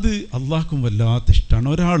 അത് അള്ളാഹ്ക്കും വല്ലാത്ത ഇഷ്ടമാണ്.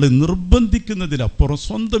 ഒരാൾ നിർബന്ധിക്കുന്നതിലപ്പുറം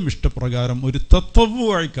സ്വന്തം ഇഷ്ടപ്രകാരം ഒരു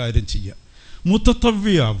തത്തവ്വുവായി കാര്യം ചെയ്യുക,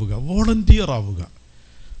 മുത്തത്തവ്വിയാവുക, വോളണ്ടിയർ ആവുക.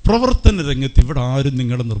 പ്രവർത്തന രംഗത്ത് ഇവിടെ ആരും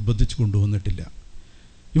നിങ്ങളെ നിർബന്ധിച്ച് കൊണ്ടുവന്നിട്ടില്ല.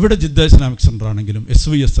 ഇവിടെ ജിദ്ദ ഇസ്ലാമിക് സെൻ്റർ ആണെങ്കിലും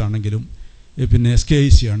SYS ആണെങ്കിലും പിന്നെ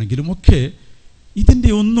SKIC ആണെങ്കിലും ഒക്കെ ഇതിൻ്റെ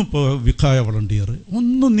ഒന്നും ഇപ്പോൾ വിഖായ വളണ്ടിയർ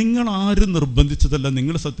ഒന്നും നിങ്ങൾ ആരും നിർബന്ധിച്ചതല്ല.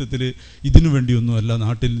 നിങ്ങൾ സത്യത്തിൽ ഇതിനു വേണ്ടിയൊന്നുമല്ല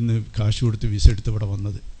നാട്ടിൽ നിന്ന് കാശ് കൊടുത്ത് വിസ എടുത്ത് ഇവിടെ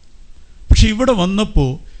വന്നത്. പക്ഷെ ഇവിടെ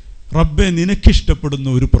വന്നപ്പോൾ റബ്ബെ നിനക്കിഷ്ടപ്പെടുന്ന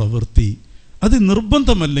ഒരു പ്രവൃത്തി അത്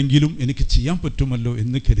നിർബന്ധമല്ലെങ്കിലും എനിക്ക് ചെയ്യാൻ പറ്റുമല്ലോ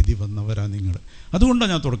എന്ന് കരുതി വന്നവരാ നിങ്ങൾ.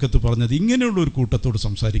 അതുകൊണ്ടാണ് ഞാൻ തുടക്കത്തിൽ പറഞ്ഞത്, ഇങ്ങനെയുള്ള ഒരു കൂട്ടത്തോട്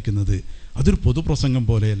സംസാരിക്കുന്നത് അതൊരു പൊതുപ്രസംഗം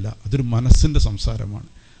പോലെയല്ല, അതൊരു മനസ്സിൻ്റെ സംസാരമാണ്,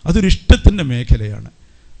 അതൊരു ഇഷ്ടത്തിൻ്റെ മേഖലയാണ്.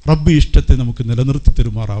 റബ്ബ് ഇഷ്ടത്തെ നമുക്ക് നിലനിർത്തി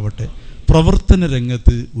തരുമാറാവട്ടെ. പ്രവർത്തന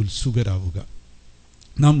രംഗത്ത് ഉത്സുകരാവുക.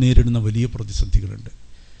 നാം നേരിടുന്ന വലിയ പ്രതിസന്ധികളുണ്ട്,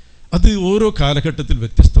 അത് ഓരോ കാലഘട്ടത്തിൽ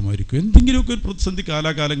വ്യത്യസ്തമായിരിക്കും. എന്തെങ്കിലുമൊക്കെ ഒരു പ്രതിസന്ധി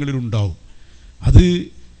കാലാകാലങ്ങളിൽ ഉണ്ടാവും. അത്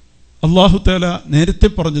അല്ലാഹു തആല നേരത്തെ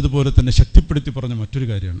പറഞ്ഞതുപോലെ തന്നെ ശക്തിപ്പെടുത്തി പറഞ്ഞ മറ്റൊരു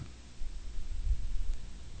കാര്യമാണ്.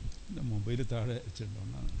 മൊബൈൽ താഴെ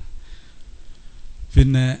വെച്ചിട്ടുണ്ടാണ്.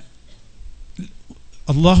 പിന്നെ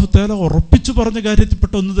അല്ലാഹു തആല ഉറപ്പിച്ചു പറഞ്ഞ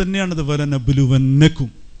കാര്യത്തിൽപ്പെട്ട ഒന്ന് തന്നെയാണത്. വലനബ്ലുവന്നക്കും,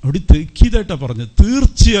 അവിടെ തെക്കീതായിട്ടാണ് പറഞ്ഞത്,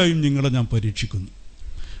 തീർച്ചയായും നിങ്ങളെ ഞാൻ പരീക്ഷിക്കുന്നു.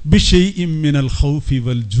 ബിശൈഇൻ മിനൽ ഖൗഫി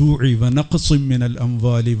വൽ ജൂഇ വനഖ്സിൻ മിനൽ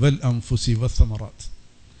അംവാലി വൽ അൻഫുസി വസ്സമറാത്ത്.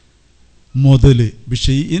 മുതൽ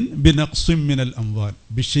ബിശൈഇൻ ബിനഖ്സിൻ മിനൽ അംവാൽ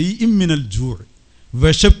ബിശൈഇൻ മിനൽ ജൂഇ,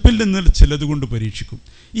 വിശപ്പിൽ നിന്ന് ചിലത് കൊണ്ട് പരീക്ഷിക്കും.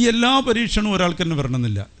 ഈ എല്ലാ പരീക്ഷണവും ഒരാൾക്ക് തന്നെ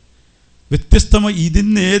വരണമെന്നില്ല, വ്യത്യസ്തമായി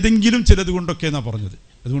ഇതിന് ഏതെങ്കിലും ചിലത് കൊണ്ടൊക്കെ എന്നാണ് പറഞ്ഞത്.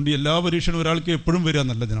 അതുകൊണ്ട് എല്ലാ പരീക്ഷണവും ഒരാൾക്ക് എപ്പോഴും വരിക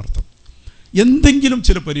എന്നല്ലതിനർത്ഥം. എന്തെങ്കിലും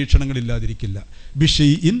ചില പരീക്ഷണങ്ങളില്ലാതിരിക്കില്ല.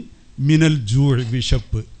 ബിശൈഇൻ മിനൽ ജൂഇ,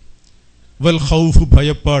 വിശപ്പ്, വൽ ഖൗഫ്,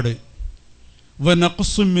 ഭയപ്പാട്,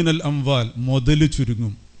 വനഖ്സുൻ മിനൽ അംവാൽ, മുതൽ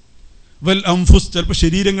ചുരുങ്ങും, വൽ അൻഫുസ്, ചിലപ്പോൾ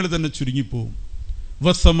ശരീരങ്ങൾ തന്നെ ചുരുങ്ങിപ്പോവും,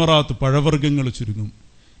 വസ്സമറാത്ത്, പഴവർഗ്ഗങ്ങൾ ചുരുങ്ങും.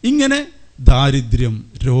 ഇങ്ങനെ ദാരിദ്ര്യം,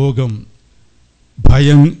 രോഗം,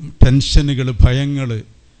 ഭയം, ടെൻഷനുകൾ, ഭയങ്ങൾ,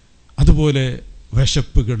 അതുപോലെ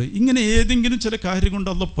വിശപ്പുകൾ, ഇങ്ങനെ ഏതെങ്കിലും ചില കാര്യം കൊണ്ട്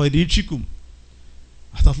അള്ളാഹ് പരീക്ഷിക്കും.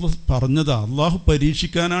 അത് അള്ളാഹ് പറഞ്ഞതാ, അള്ളാഹു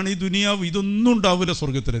പരീക്ഷിക്കാനാണ് ഈ ദുനിയാവ്. ഇതൊന്നും ഉണ്ടാവില്ല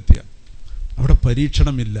സ്വർഗത്തിലെത്തിയ, അവിടെ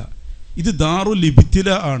പരീക്ഷണമില്ല. ഇത് ദാറുൽ ഇബ്തില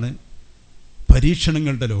ആണ്,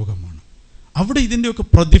 പരീക്ഷണങ്ങളുടെ ലോകമാണ്. അവിടെ ഇതിൻ്റെയൊക്കെ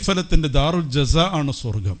പ്രതിഫലത്തിൻ്റെ ദാറുൽ ജസാ ആണ്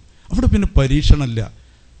സ്വർഗം. അവിടെ പിന്നെ പരീക്ഷണമില്ല.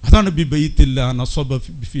 അതാണ് ബിബൈത്തില്ല നസബ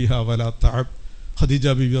ഫിഹാ വലാ തഅബ്. ഖദീജ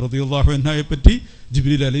ബിബി റളിയല്ലാഹു അൻഹയെ പറ്റി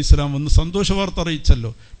ജിബ്രീൽ അലൈഹിസ്സലാം വന്ന് സന്തോഷ വാർത്ത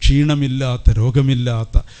അറിയിച്ചല്ലോ. ക്ഷീണമില്ലാത്ത,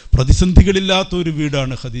 രോഗമില്ലാത്ത, പ്രതിസന്ധികളില്ലാത്ത ഒരു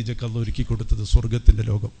വീടാണ് ഖദീജക്ക് അല്ലാഹു ഒരുക്കി കൊടുത്തത്, സ്വർഗത്തിൻ്റെ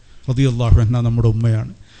ലോകം. റളിയല്ലാഹു അൻഹ നമ്മുടെ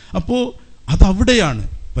ഉമ്മയാണ്. അപ്പോൾ അതവിടെയാണ്.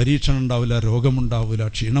 പരീക്ഷണം ഉണ്ടാവില്ല, രോഗമുണ്ടാവില്ല,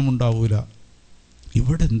 ക്ഷീണമുണ്ടാവില്ല.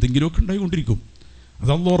 ഇവിടെ എന്തെങ്കിലുമൊക്കെ ഉണ്ടായിക്കൊണ്ടിരിക്കും.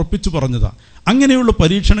 അത് അല്ലാഹു ഉറപ്പിച്ചു പറഞ്ഞതാ. അങ്ങനെയുള്ള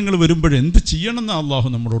പരീക്ഷണങ്ങൾ വരുമ്പോഴെന്ത് ചെയ്യണമെന്നാണ് അള്ളാഹു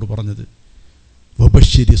നമ്മളോട് പറഞ്ഞത്.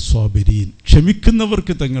 വബശ്ശിരി സ്വാബിരീൻ,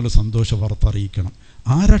 ക്ഷമിക്കുന്നവർക്ക് തങ്ങൾ സന്തോഷ വാർത്ത അറിയിക്കണം.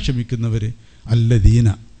 ആരാ ക്ഷമിക്കുന്നവർ? അല്ലദീന,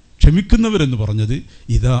 ക്ഷമിക്കുന്നവരെന്ന് പറഞ്ഞത്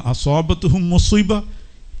ഇദാ അസ്വാബത്തുഹും മുസീബ,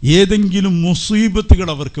 ഏതെങ്കിലും മുസീബത്തുകൾ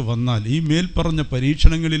അവർക്ക് വന്നാൽ, ഈ മേൽപ്പറഞ്ഞ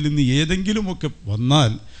പരീക്ഷണങ്ങളിൽ നിന്ന് ഏതെങ്കിലുമൊക്കെ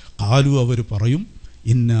വന്നാൽ, ഖാലു, അവർ പറയും,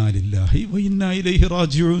 ഇന്നാ ലില്ലാഹി വ ഇന്നാ ഇലൈഹി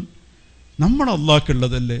റാജിഊൻ, നമ്മൾ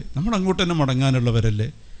അള്ളാഹ്ക്കുള്ളതല്ലേ, നമ്മൾ അങ്ങോട്ട് തന്നെ മടങ്ങാനുള്ളവരല്ലേ.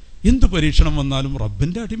 എന്ത് പരീക്ഷണം വന്നാലും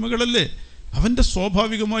റബ്ബിൻ്റെ അടിമകളല്ലേ, അവൻ്റെ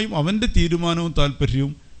സ്വാഭാവികമായും അവൻ്റെ തീരുമാനവും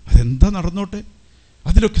താല്പര്യവും അതെന്താ നടന്നോട്ടെ,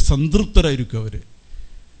 അതിലൊക്കെ സംതൃപ്തരായിരിക്കും അവർ.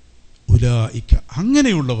 ഉലായിക്ക,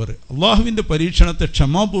 അങ്ങനെയുള്ളവർ, അള്ളാഹുവിൻ്റെ പരീക്ഷണത്തെ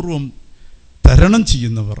ക്ഷമാപൂർവം തരണം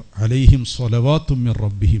ചെയ്യുന്നവർ, അലൈഹിം സ്വലവാത്തും മിർ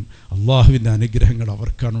റബ്ബിഹിം, അള്ളാഹുവിൻ്റെ അനുഗ്രഹങ്ങൾ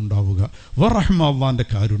അവർക്കാണ് ഉണ്ടാവുക. വറഹ്മ, അള്ളാഹിൻ്റെ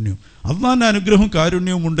കാരുണ്യം. അള്ളാഹിൻ്റെ അനുഗ്രഹവും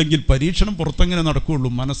കാരുണ്യവും ഉണ്ടെങ്കിൽ പരീക്ഷണം പുറത്തെങ്ങനെ നടക്കുകയുള്ളൂ,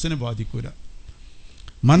 മനസ്സിനെ ബാധിക്കൂല.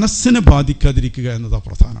 മനസ്സിനെ ബാധിക്കാതിരിക്കുക എന്നതാണ്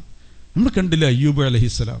പ്രധാനം. നമ്മൾ കണ്ടില്ല അയ്യൂബ്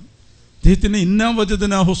അലൈഹിസ്സലാം, അദ്ദേഹത്തിന് ഇന്നാ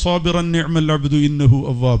വജദ്നാഹു സാബിറൻ നിഅമൽ അബ്ദു ഇന്നഹു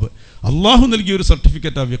അവ്വാബ്, അള്ളാഹു നൽകിയ ഒരു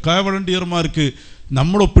സർട്ടിഫിക്കറ്റാണ്. വിഖായ വളണ്ടിയർമാർക്ക്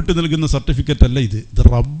നമ്മൾ ഒപ്പിട്ട് നൽകുന്ന സർട്ടിഫിക്കറ്റ് അല്ല ഇത്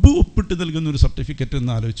റബ്ബ് ഒപ്പിട്ട് നൽകുന്ന ഒരു സർട്ടിഫിക്കറ്റ്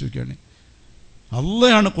എന്ന് ആലോചിച്ച് നോക്കുകയാണ്.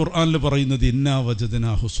 അള്ളയാണ് ഖുർആനിൽ പറയുന്നത്, ഇന്നാ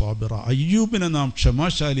വജദ്നാഹു സാബിറ, അയ്യൂബിനെ നാം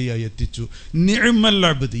ക്ഷമാശാലിയായി എത്തിച്ചു. നിഅമൽ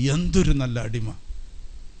അബ്ദ്, എന്തൊരു നല്ല അടിമ,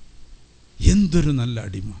 എന്തൊരു നല്ല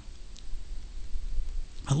അടിമ.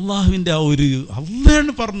 അള്ളാഹുവിൻ്റെ ആ ഒരു,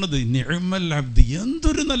 അള്ളയാണ് പറഞ്ഞത് നിഅമൽ അബ്ദ്,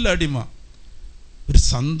 എന്തൊരു നല്ല അടിമ. ഒരു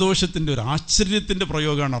സന്തോഷത്തിൻ്റെ, ഒരു ആശ്ചര്യത്തിൻ്റെ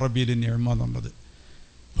പ്രയോഗമാണ് അറബിയിൽ നിഅമ എന്നുള്ളത്.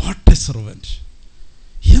 വാട്ട് എ സെർവൻറ്റ്,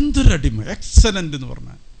 എന്തൊരു അടിമ, എക്സലൻ്റ് എന്ന്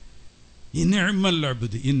പറഞ്ഞാൽ. നിഅമൽ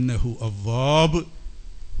അബ്ദ് ഇന്നഹു അവ്വാബ്,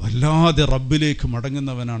 വല്ലാതെ റബ്ബിലേക്ക്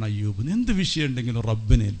മടങ്ങുന്നവനാണ് അയ്യൂബ്. എന്ത് വിഷയം ഉണ്ടെങ്കിലും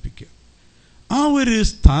റബ്ബിനെ ഏൽപ്പിക്കുക. ആ ഒരു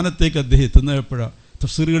സ്ഥാനത്തേക്ക് അദ്ദേഹം എത്തുന്നപ്പോഴാണ്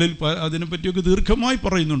തഫ്സീറുകളിൽ അതിനെപ്പറ്റിയൊക്കെ ദീർഘമായി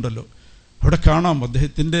പറയുന്നുണ്ടല്ലോ. അവിടെ കാണാം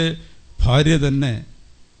അദ്ദേഹത്തിൻ്റെ ഭാര്യ തന്നെ,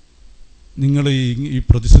 നിങ്ങൾ ഈ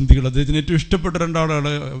പ്രതിസന്ധികൾ, അദ്ദേഹത്തിന് ഏറ്റവും ഇഷ്ടപ്പെട്ട രണ്ടാളുകൾ,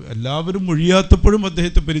 എല്ലാവരും ഒഴിയാത്തപ്പോഴും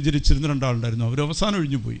അദ്ദേഹത്തെ പരിചരിച്ചിരുന്ന രണ്ടാളുണ്ടായിരുന്നു. അവർ അവസാനം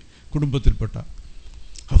ഒഴിഞ്ഞു പോയി, കുടുംബത്തിൽപ്പെട്ട.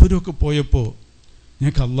 അവരൊക്കെ പോയപ്പോൾ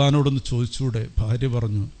ഞങ്ങൾക്ക് അള്ളാഹിനോടൊന്ന് ചോദിച്ചൂടെ? ഭാര്യ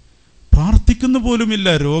പറഞ്ഞു, പ്രാർത്ഥിക്കുന്ന പോലുമില്ല.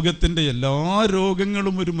 രോഗത്തിൻ്റെ എല്ലാ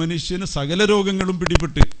രോഗങ്ങളും, ഒരു മനുഷ്യന് സകല രോഗങ്ങളും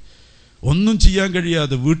പിടിപെട്ട് ഒന്നും ചെയ്യാൻ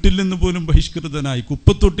കഴിയാതെ വീട്ടിൽ നിന്ന് പോലും ബഹിഷ്കൃതനായി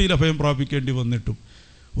കുപ്പത്തൊട്ടിയിൽ അഭയം പ്രാപിക്കേണ്ടി വന്നിട്ടും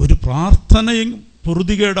ഒരു പ്രാർത്ഥനയും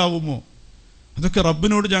പൊറുതികേടാവുമോ, അതൊക്കെ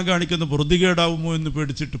റബ്ബിനോട് ഞാൻ കാണിക്കുന്ന പൊറുതികേടാവുമോ എന്ന്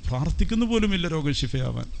പേടിച്ചിട്ട് പ്രാർത്ഥിക്കുന്ന പോലുമില്ല രോഗം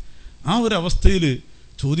ശിഫയാവാൻ. ആ ഒരു അവസ്ഥയിൽ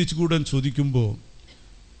ചോദിക്കുമ്പോൾ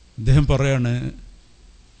അദ്ദേഹം പറയാണ്,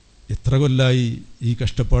 എത്ര കൊല്ലായി ഈ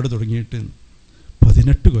കഷ്ടപ്പാട് തുടങ്ങിയിട്ട്?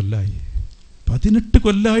 18 കൊല്ലായി. 18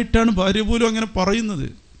 കൊല്ലമായിട്ടാണ് ഭാര്യ പോലും അങ്ങനെ പറയുന്നത്.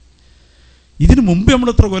 ഇതിനു മുമ്പ് നമ്മൾ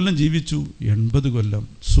എത്ര കൊല്ലം ജീവിച്ചു? 80 കൊല്ലം.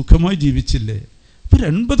 സുഖമായി ജീവിച്ചില്ലേ? ഇപ്പോൾ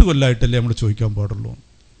 80 കൊല്ലമായിട്ടല്ലേ നമ്മൾ ചോദിക്കാൻ പാടുള്ളൂ.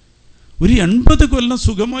 ഒരു 80 കൊല്ലം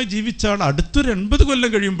സുഖമായി ജീവിച്ച ആൾ അടുത്തൊരു 80 കൊല്ലം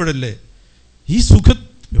കഴിയുമ്പോഴല്ലേ ഈ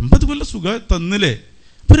 80 കൊല്ലം സുഖം തന്നില്ലേ,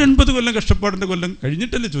 ഇപ്പോൾ 80 കൊല്ലം കഷ്ടപ്പാടിൻ്റെ കൊല്ലം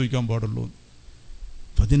കഴിഞ്ഞിട്ടല്ലേ ചോദിക്കാൻ പാടുള്ളൂ.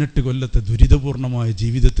 18 കൊല്ലത്തെ ദുരിതപൂർണമായ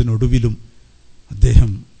ജീവിതത്തിനൊടുവിലും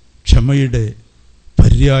അദ്ദേഹം ക്ഷമയുടെ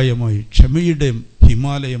പര്യായമായി, ക്ഷമയുടെ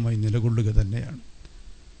ഹിമാലയമായി നിലകൊള്ളുക തന്നെയാണ്.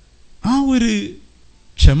 ആ ഒരു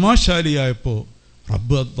ക്ഷമാശാലിയായപ്പോൾ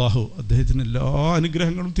റബ്ബ് അല്ലാഹു അദ്ദേഹത്തിന് എല്ലാ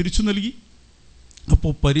അനുഗ്രഹങ്ങളും തിരിച്ചു നൽകി.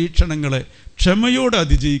 അപ്പോൾ പരീക്ഷണങ്ങളെ ക്ഷമയോടെ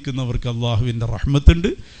അതിജയിക്കുന്നവർക്ക് അള്ളാഹുവിൻ്റെ റഹ്മത്തുണ്ട്,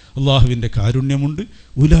 അള്ളാഹുവിൻ്റെ കാരുണ്യമുണ്ട്.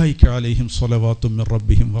 ഉലായിക അലൈഹിം സ്വലവാത്തും മിർ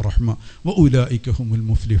റബ്ബിഹിം വറഹ്മ വ ഉലായിക ഹുമുൽ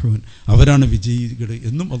മുഫ്ലിഹൂൻ, അവരാണ് വിജയികൾ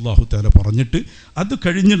എന്നും അള്ളാഹു തആല പറഞ്ഞിട്ട് അത്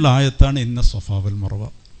കഴിഞ്ഞുള്ള ആയത്താണ് ഇന്ന സ്വഫാ വൽ മർവ.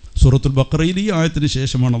 സൂറത്തുൽ ബഖറയിൽ ഈ ആയത്തിന്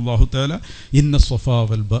ശേഷമാണ് അള്ളാഹു തആല ഇന്ന സ്വഫാ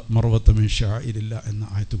വൽ മർവത മിൻ ശാഇരില്ല എന്ന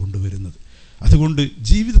ആയത്ത് കൊണ്ടുവരുന്നത്. അതുകൊണ്ട്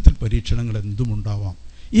ജീവിതത്തിൽ പരീക്ഷണങ്ങൾ എന്തുമുണ്ടാവാം.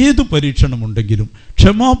 ഏതു പരീക്ഷണമുണ്ടെങ്കിലും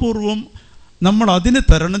ക്ഷമാപൂർവം നമ്മൾ അതിനെ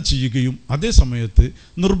തരണം ചെയ്യുകയും അതേ സമയത്ത്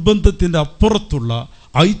നിർബന്ധത്തിൻ്റെ അപ്പുറത്തുള്ള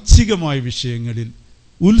ഐച്ഛികമായ വിഷയങ്ങളിൽ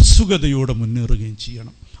ഉത്സുകതയോടെ മുന്നേറുകയും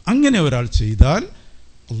ചെയ്യണം. അങ്ങനെ ഒരാൾ ചെയ്താൽ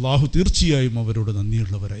അള്ളാഹു തീർച്ചയായും അവരോട്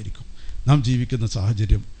നന്ദിയുള്ളവരായിരിക്കും. നാം ജീവിക്കുന്ന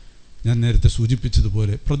സാഹചര്യം ഞാൻ നേരത്തെ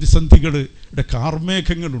സൂചിപ്പിച്ചതുപോലെ പ്രതിസന്ധികളുടെ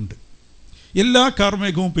കാർമേഘങ്ങളുണ്ട്. എല്ലാ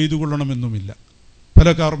കാർമേഘവും പെയ്തുകൊള്ളണമെന്നുമില്ല.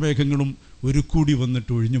 പല കാർമേഘങ്ങളും ഒരു കൂടി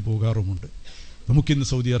വന്നിട്ട് ഒഴിഞ്ഞു പോകാറുമുണ്ട്. നമുക്കിന്ന്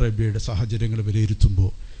സൗദി അറേബ്യയുടെ സാഹചര്യങ്ങൾ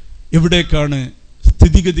വിലയിരുത്തുമ്പോൾ എവിടേക്കാണ്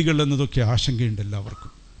സ്ഥിതിഗതികൾ എന്നതൊക്കെ ആശങ്കയുണ്ട്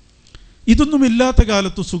എല്ലാവർക്കും. ഇതൊന്നുമില്ലാത്ത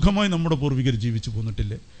കാലത്ത് സുഖമായി നമ്മുടെ പൂർവികർ ജീവിച്ചു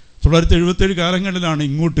പോന്നിട്ടില്ലേ? 1977 കാലങ്ങളിലാണ്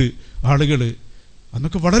ഇങ്ങോട്ട് ആളുകൾ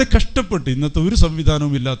അന്നൊക്കെ വളരെ കഷ്ടപ്പെട്ട് ഇന്നത്തെ ഒരു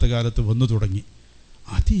സംവിധാനവും ഇല്ലാത്ത കാലത്ത് വന്നു തുടങ്ങി.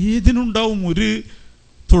 അത് ഏതിനുണ്ടാവും ഒരു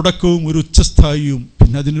തുടക്കവും ഒരു ഉച്ചസ്ഥായിയും,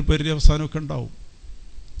 പിന്നെ അതിനൊരു പര്യവസാനമൊക്കെ ഉണ്ടാവും.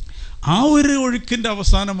 ആ ഒരു ഒഴുക്കിൻ്റെ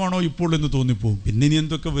അവസാനമാണോ ഇപ്പോൾ എന്ന് തോന്നിപ്പോവും. പിന്നെ ഇനി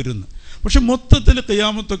എന്തൊക്കെ വരുന്നു. പക്ഷെ മൊത്തത്തിൽ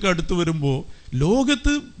ഖിയാമത്തൊക്കെ അടുത്ത് വരുമ്പോൾ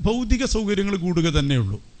ലോകത്ത് ഭൗതിക സൗകര്യങ്ങൾ കൂടുക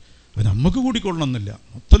തന്നെയുള്ളൂ. അത് നമുക്ക് കൂടിക്കൊള്ളണമെന്നില്ല,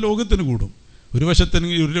 മൊത്തം ലോകത്തിന് കൂടും. ഒരു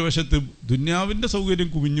വശത്ത് ദുന്യാവിൻ്റെ സൗകര്യം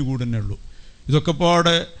കുവിഞ്ഞുകൂടന്നേ ഉള്ളൂ. ഇതൊക്കെ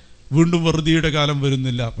പാടെ വീണ്ടും വെറുതിയുടെ കാലം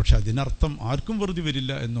വരുന്നില്ല. പക്ഷെ അതിനർത്ഥം ആർക്കും വെറുതി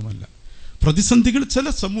വരില്ല എന്നുമല്ല. പ്രതിസന്ധികൾ ചില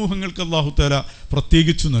സമൂഹങ്ങൾക്ക് അല്ലാഹു തആല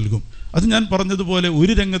പ്രത്യേകിച്ചു നൽകും. അത് ഞാൻ പറഞ്ഞതുപോലെ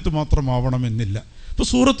ഒരു രംഗത്ത് മാത്രമാവണമെന്നില്ല. ഇപ്പോൾ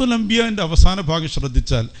സൂറത്തുൽ അംബിയാൻ്റെ അവസാന ഭാഗം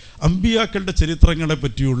ശ്രദ്ധിച്ചാൽ അംബിയാക്കളുടെ ചരിത്രങ്ങളെ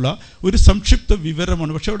പറ്റിയുള്ള ഒരു സംക്ഷിപ്ത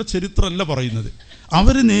വിവരമാണ്. പക്ഷെ അവിടെ ചരിത്രമല്ല പറയുന്നത്.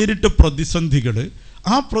 അവർ നേരിട്ട പ്രതിസന്ധികൾ,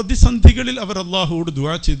 ആ പ്രതിസന്ധികളിൽ അവർ അള്ളാഹുവോട്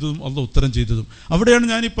ദുആ ചെയ്തതും അള്ളാഹു ഉത്തരം ചെയ്തതും. അവിടെയാണ്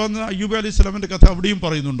ഞാനിപ്പോൾ അയ്യൂബ് അലൈഹി സ്വലാമിൻ്റെ കഥ അവിടെയും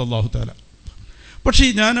പറയുന്നുണ്ട് അള്ളാഹു തആല. പക്ഷേ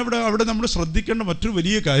അവിടെ നമ്മൾ ശ്രദ്ധിക്കേണ്ട മറ്റൊരു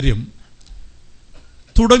വലിയ കാര്യം,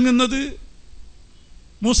 തുടങ്ങുന്നത്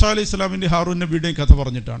മൂസ അലൈഹി സ്വലാമിൻ്റെ ഹാറൂൻ നബിയുടെയും കഥ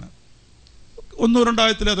പറഞ്ഞിട്ടാണ്. 1-2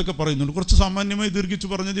 ആയത്തിൽ അതൊക്കെ പറയുന്നുണ്ട്. കുറച്ച് സാമാന്യമായി ദീർഘിച്ചു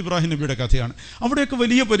പറഞ്ഞത് ഇബ്രാഹിം നബിയുടെ കഥയാണ്. അവിടെയൊക്കെ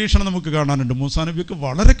വലിയ പരീക്ഷണം നമുക്ക് കാണാനുണ്ട്. മൂസാ നബിയൊക്കെ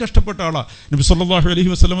വളരെ കഷ്ടപ്പെട്ട ആളാണ്. നബി സല്ലല്ലാഹു അലൈഹി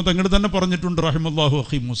വസല്ലം തങ്ങൾ തന്നെ പറഞ്ഞിട്ടുണ്ട്, റഹിമല്ലാഹു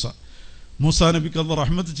അഖി മൂസ. മൂസാ നബിക്ക് അല്ലാഹു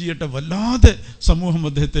റഹ്മത്ത് ചെയ്യട്ടെ, വല്ലാതെ സമൂഹം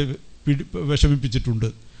അദ്ദേഹത്തെ വിഷമിപ്പിച്ചിട്ടുണ്ട്.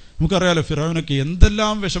 നമുക്കറിയാലോ ഫിറഔനൊക്കെ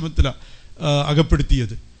എന്തെല്ലാം വിഷമത്തിലാണ്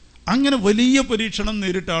അകപ്പെടുത്തിയത്. അങ്ങനെ വലിയ പരീക്ഷണം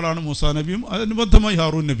നേരിട്ട ആളാണ് മൂസാ നബിയും അനുബന്ധമായി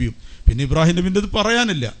ഹാറൂൻ നബിയും. പിന്നെ ഇബ്രാഹിം നബിൻ്റെ അത്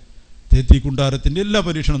പറയാനില്ല. തേത്തി കുണ്ടാരത്തിൻ്റെ എല്ലാ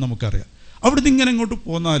പരീക്ഷണവും നമുക്കറിയാം. അവിടുന്ന് ഇങ്ങനെ ഇങ്ങോട്ട്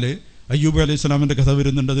പോന്നാൽ അയ്യൂബ് അലൈഹി സ്വലാമിൻ്റെ കഥ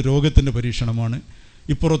വരുന്നുണ്ട്. അത് രോഗത്തിൻ്റെ പരീക്ഷണമാണ്.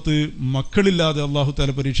 ഇപ്പുറത്ത് മക്കളില്ലാതെ അള്ളാഹു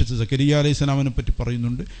തആല പരീക്ഷിച്ച സക്കരിയ അലൈഹി സ്വലാമിനെ പറ്റി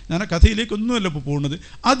പറയുന്നുണ്ട്. ഞാൻ ആ കഥയിലേക്കൊന്നുമല്ല ഇപ്പോൾ പോകുന്നത്.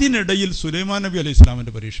 അതിനിടയിൽ സുലൈമാൻ നബി അലൈഹി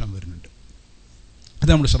സ്വലാമിൻ്റെ പരീക്ഷണം വരുന്നുണ്ട്. അത്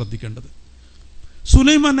നമ്മൾ ശ്രദ്ധിക്കേണ്ടത്.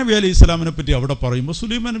 സുലൈമാൻ നബി അലൈഹി സ്വലാമിനെ പറ്റി അവിടെ പറയുമ്പോൾ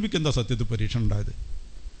സുലൈമാൻ നബിക്ക് എന്താ സത്യത്തിൽ പരീക്ഷണം ഉണ്ടായത്?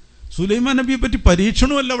 സുലൈമാൻ നബിയെ പറ്റി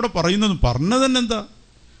പരീക്ഷണമല്ല അവിടെ പറയുന്നത്. പറഞ്ഞത് തന്നെ എന്താ?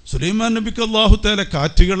 സുലൈമാൻ നബിക്ക് അല്ലാഹു തആല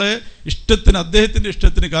കാറ്റുകളെ ഇഷ്ടത്തിന്, അദ്ദേഹത്തിൻ്റെ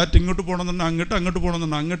ഇഷ്ടത്തിന് കാറ്റ് ഇങ്ങോട്ട് പോകണമെന്നുണ്ട് അങ്ങോട്ട്, അങ്ങോട്ട്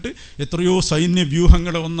പോകണമെന്നുണ്ട് അങ്ങോട്ട്, എത്രയോ സൈന്യ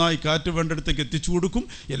വ്യൂഹങ്ങളെ ഒന്നായി കാറ്റ് വേണ്ടിടത്തേക്ക് എത്തിച്ചു കൊടുക്കും.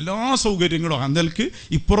 എല്ലാ സൗകര്യങ്ങളും അന്നൽക്ക്.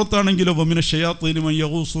 ഇപ്പുറത്താണെങ്കിലോ വമിന ശയാത്തീന മൻ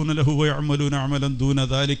യഗൂസൂന ലഹു വയഅമലൂന അമലൻ ദൂന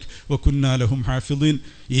ദാലിക് വകുന്നാ ലഹും ഹാഫിളീൻ.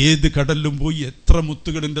 ഏത് കടലിലും പോയി എത്ര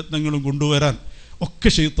മുത്തുകളും രത്നങ്ങളും കൊണ്ടുവരാൻ ഒക്കെ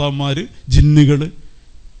ശൈത്താന്മാർ, ജിന്നുകൾ.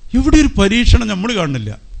 ഇവിടെ ഒരു പരീക്ഷണം നമ്മൾ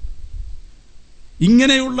കാണുന്നില്ല.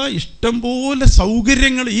 ഇങ്ങനെയുള്ള ഇഷ്ടംപോലെ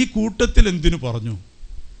സൗകര്യങ്ങൾ ഈ കൂട്ടത്തിൽ എന്തിനു പറഞ്ഞു?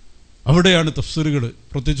 അവിടെയാണ് തഫ്സീറുകൾ,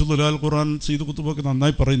 പ്രത്യേകിച്ച് ദുലാൽ ഖുർആൻ സയ്യിദ് ഖുത്ബൊക്കെ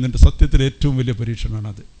നന്നായി പറയുന്നുണ്ട്. സത്യത്തിൽ ഏറ്റവും വലിയ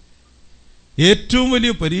പരീക്ഷണമാണത്. ഏറ്റവും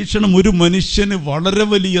വലിയ പരീക്ഷണം ഒരു മനുഷ്യന് വളരെ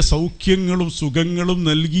വലിയ സൗഖ്യങ്ങളും സുഖങ്ങളും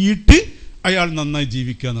നൽകിയിട്ട് അയാൾ നന്നായി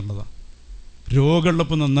ജീവിക്കുക എന്നുള്ളതാണ്.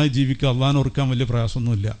 രോഗമുള്ളപ്പോൾ നന്നായി ജീവിക്കുക, അള്ളാഹനെ ഓർക്കാൻ വലിയ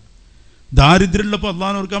പ്രയാസമൊന്നുമില്ല. ദാരിദ്ര്യമുള്ളപ്പോൾ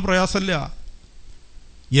അള്ളാഹനെ ഓർക്കാൻ പ്രയാസമല്ല.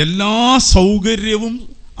 എല്ലാ സൗകര്യവും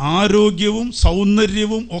ആരോഗ്യവും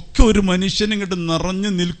സൗന്ദര്യവും ഒക്കെ ഒരു മനുഷ്യൻ ഇങ്ങോട്ട് നിറഞ്ഞു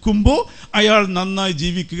നിൽക്കുമ്പോൾ അയാൾ നന്നായി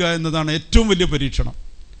ജീവിക്കുക എന്നതാണ് ഏറ്റവും വലിയ പരീക്ഷണം.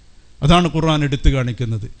 അതാണ് ഖുർആൻ എടുത്തു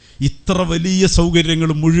കാണിക്കുന്നത്. ഇത്ര വലിയ സൗകര്യങ്ങൾ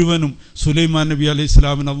മുഴുവനും സുലൈമാൻ നബി അലൈഹി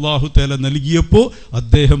ഇസ്ലാമിന് അള്ളാഹു തആല നൽകിയപ്പോൾ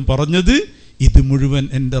അദ്ദേഹം പറഞ്ഞത്, ഇത് മുഴുവൻ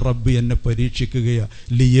എൻ്റെ റബ്ബ് എന്നെ പരീക്ഷിക്കുകയാണ്.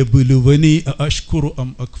 ലിയബ്ലുവനി അഷ്കുറു അം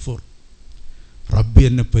അക്ഫുർ. റബ്ബ്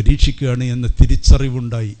എന്നെ പരീക്ഷിക്കുകയാണ് എന്ന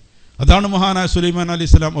തിരിച്ചറിവുണ്ടായി. അതാണ് മഹാനായ സുലൈമാൻ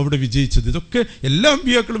അലൈഹി സ്വലാം അവിടെ വിജയിച്ചത്. ഇതൊക്കെ എല്ലാ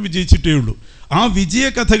അമ്പിയാക്കളും വിജയിച്ചിട്ടേ ഉള്ളൂ. ആ വിജയ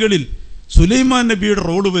കഥകളിൽ സുലൈമാൻ നബിയുടെ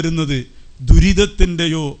റോള് വരുന്നത്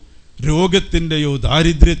ദുരിതത്തിൻ്റെയോ രോഗത്തിൻ്റെയോ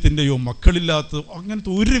ദാരിദ്ര്യത്തിൻ്റെയോ മക്കളില്ലാത്ത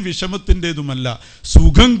അങ്ങനത്തെ ഒരു വിഷമത്തിൻ്റെതുമല്ല,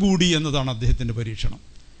 സുഖം കൂടി എന്നതാണ് അദ്ദേഹത്തിൻ്റെ പരീക്ഷണം.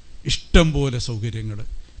 ഇഷ്ടം പോലെ സൗകര്യങ്ങൾ.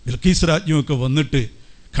 ബിൽക്കീസ് രാജ്ഞിയൊക്കെ വന്നിട്ട്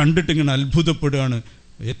കണ്ടിട്ട് ഇങ്ങനെ അത്ഭുതപ്പെടുകയാണ്.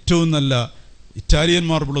 ഏറ്റവും നല്ല ഇറ്റാലിയൻ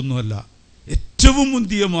മാർബിളൊന്നുമല്ല, ഏറ്റവും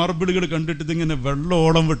മുന്തിയ മാർബിളുകൾ കണ്ടിട്ട് ഇതിങ്ങനെ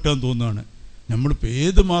വെള്ളോളം വെട്ടാൻ തോന്നുകയാണ്. നമ്മളിപ്പോൾ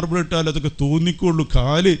ഏത് മാർബിൾ ഇട്ടാലും അതൊക്കെ തോന്നിക്കുള്ളൂ.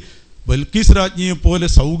 കാല് ബൽക്കീസ് രാജ്ഞിയെ പോലെ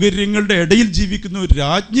സൗകര്യങ്ങളുടെ ഇടയിൽ ജീവിക്കുന്ന ഒരു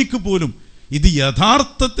രാജ്ഞിക്ക് പോലും ഇത്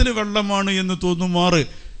യഥാർത്ഥത്തിൽ വെള്ളമാണ് എന്ന് തോന്നുമാറ്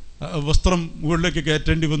വസ്ത്രം മുകളിലേക്ക്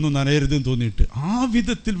കയറ്റേണ്ടി വന്നു, നനയരുതെന്ന് തോന്നിയിട്ട് ആ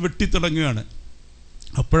വിധത്തിൽ വെട്ടിത്തിളങ്ങുകയാണ്.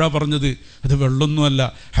 അപ്പോഴാ പറഞ്ഞത് അത് വെള്ളമൊന്നുമല്ല.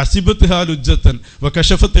 ഹസിബത്ത് ഹാലുജ്ജത്തൻ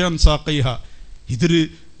വകശഫത്തൻ സാഖൈഹ. ഇതൊരു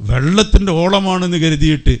വെള്ളത്തിൻ്റെ ഓളമാണെന്ന്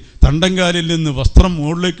കരുതിയിട്ട് തണ്ടങ്കാലിൽ നിന്ന് വസ്ത്രം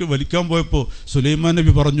മുകളിലേക്ക് വലിക്കാൻ പോയപ്പോൾ സുലൈമാൻ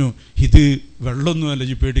നബി പറഞ്ഞു, ഇത് വെള്ളമൊന്നുമല്ല,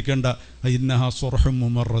 ഈ പേടിക്കേണ്ട, ഇന്നഹ സുർഹും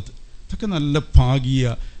മുമറദ്. ഇതൊക്കെ നല്ല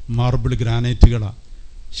പാകിയ മാർബിൾ ഗ്രാനൈറ്റുകളാണ്.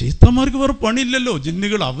 ശൈത്താന്മാർക്ക് വേറെ പണിയില്ലല്ലോ.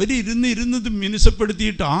 ജിന്നുകൾ അവരിരുന്നത്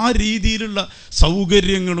മിനുസപ്പെടുത്തിയിട്ട് ആ രീതിയിലുള്ള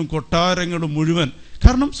സൗകര്യങ്ങളും കൊട്ടാരങ്ങളും മുഴുവൻ.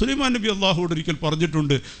 കാരണം സുലൈമാൻ നബി അള്ളാഹുവോട് ഒരിക്കൽ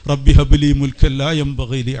പറഞ്ഞിട്ടുണ്ട്, റബ്ബി ഹബ്ലി മുൽക്കൻ ലാ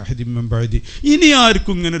യംബഗി ലി അഹദിൻ മിൻ ബഅദി. ഇനി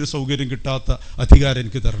ആർക്കും ഇങ്ങനെ ഒരു സൗകര്യം കിട്ടാത്ത അധികാരം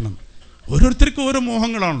എനിക്ക് തരണം. ഓരോരുത്തർക്കും ഓരോ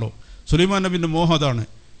മോഹങ്ങളാണല്ലോ. സുലൈമാൻ നബിൻ്റെ മോഹം അതാണ്,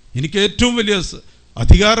 എനിക്ക് ഏറ്റവും വലിയ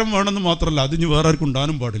അധികാരം വേണമെന്ന് മാത്രമല്ല, അതിന് വേറെ ആർക്കും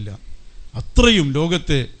ഉണ്ടാകാനും പാടില്ല. അത്രയും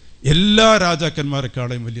ലോകത്തെ എല്ലാ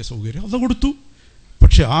രാജാക്കന്മാരെക്കാളെയും വലിയ സൗകര്യം അത് കൊടുത്തു.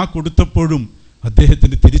 പക്ഷെ ആ കൊടുത്തപ്പോഴും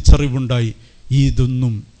അദ്ദേഹത്തിന് തിരിച്ചറിവുണ്ടായി,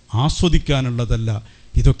 ഇതൊന്നും ആസ്വദിക്കാനുള്ളതല്ല,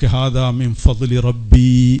 ഇതൊക്കെ ഹാദാ മിൻ ഫദ്ലി റബ്ബി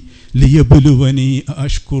ലിയബ്ലുവനി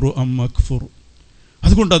അഷ്കുറു അം അക്ഫുർ.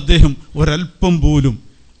 അതുകൊണ്ട് അദ്ദേഹം ഒരല്പം പോലും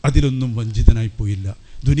അതിലൊന്നും വഞ്ചിതനായി പോയില്ല.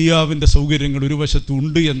 ദുനിയാവിൻ്റെ സൗകര്യങ്ങൾ ഒരു വശത്ത്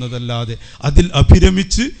ഉണ്ട് എന്നതല്ലാതെ അതിൽ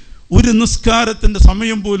അഭിരമിച്ച് ഒരു നിസ്കാരത്തിൻ്റെ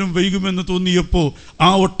സമയം പോലും വൈകുമെന്ന് തോന്നിയപ്പോൾ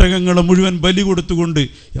ആ ഒട്ടകങ്ങളെ മുഴുവൻ ബലി കൊടുത്തുകൊണ്ട്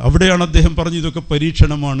അവിടെയാണ് അദ്ദേഹം പറഞ്ഞു, ഇതൊക്കെ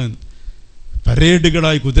പരീക്ഷണമാണ്.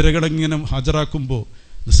 പരേഡുകളായി കുതിരകളിങ്ങനെ ഹാജരാക്കുമ്പോൾ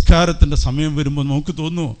നിസ്കാരത്തിൻ്റെ സമയം വരുമ്പോൾ നമുക്ക്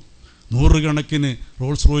തോന്നുമോ, നൂറുകണക്കിന്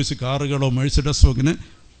റോൾസ് റോയ്സ് കാറുകളോ മെഴ്സിഡസോ ഇങ്ങനെ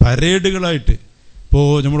പരേഡുകളായിട്ട്. ഇപ്പോൾ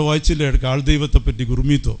നമ്മൾ വായിച്ചില്ലേ കാൾദൈവത്തെപ്പറ്റി,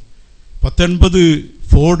 ഗുർമീത്തോ 19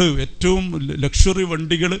 ഫോർഡ് ഏറ്റവും ലക്ഷറി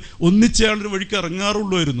വണ്ടികൾ ഒന്നിച്ചയാളൊരു വഴിക്ക്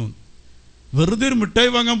ഇറങ്ങാറുള്ളായിരുന്നു. വെറുതെ ഒരു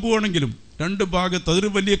മിഠായി വാങ്ങാൻ പോവുകയാണെങ്കിലും രണ്ട് ഭാഗത്ത് അതൊരു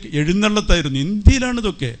വലിയ എഴുന്നള്ളത്തായിരുന്നു. ഇന്ത്യയിലാണ്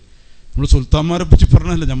ഇതൊക്കെ. നമ്മൾ സുൽത്താന്മാരെ പറ്റി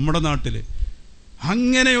പറഞ്ഞല്ലേ നമ്മുടെ നാട്ടിൽ.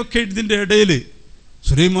 അങ്ങനെയൊക്കെ ഇതിൻ്റെ ഇടയിൽ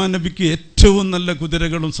സുലൈമാൻ നബിക്ക് ഏറ്റവും നല്ല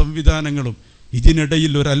കുതിരകളും സംവിധാനങ്ങളും.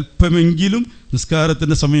 ഇതിനിടയിൽ ഒരല്പമെങ്കിലും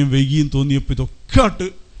നിസ്കാരത്തിൻ്റെ സമയം വൈകിയും തോന്നിയപ്പോൾ ഇതൊക്കെ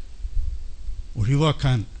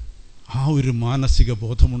ഒഴിവാക്കാൻ ആ ഒരു മാനസിക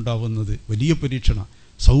ബോധമുണ്ടാവുന്നത് വലിയ പരീക്ഷണം.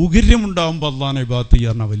 സൗകര്യമുണ്ടാകുമ്പോൾ അള്ളാഹനെ ഇബാദത്ത്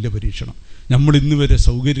ചെയ്യാൻ വലിയ പരീക്ഷണം. നമ്മൾ ഇന്ന് വരെ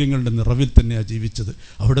സൗകര്യങ്ങളുടെ നിറവിൽ തന്നെയാണ് ജീവിച്ചത്.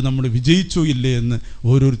 അവിടെ നമ്മൾ വിജയിച്ചോ ഇല്ലേ എന്ന്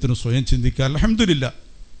ഓരോരുത്തരും സ്വയം ചിന്തിക്കുക. അൽഹംദുലില്ലാ,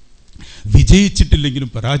 വിജയിച്ചിട്ടില്ലെങ്കിലും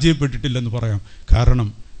പരാജയപ്പെട്ടിട്ടില്ലെന്ന് പറയാം. കാരണം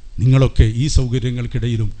നിങ്ങളൊക്കെ ഈ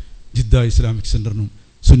സൗകര്യങ്ങൾക്കിടയിലും ജിദ്ദ ഇസ്ലാമിക് സെൻറ്ററിനും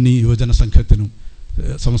സുന്നി യുവജന സംഘത്തിനും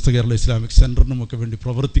സമസ്ത കേരള ഇസ്ലാമിക് സെൻറ്ററിനുമൊക്കെ വേണ്ടി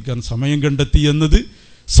പ്രവർത്തിക്കാൻ സമയം കണ്ടെത്തി എന്നത്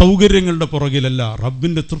സൗകര്യങ്ങളുടെ പുറകിലല്ല,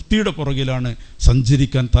 റബ്ബിൻ്റെ തൃപ്തിയുടെ പുറകിലാണ്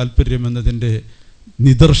സഞ്ചരിക്കാൻ താല്പര്യമെന്നതിൻ്റെ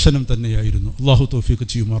നിദർശനം തന്നെയായിരുന്നു. അള്ളാഹു തൗഫീഖ്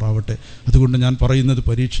ചെയ്യുമാറാവട്ടെ. അതുകൊണ്ട് ഞാൻ പറയുന്നത്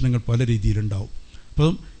പരീക്ഷണങ്ങൾ പല രീതിയിലുണ്ടാവും.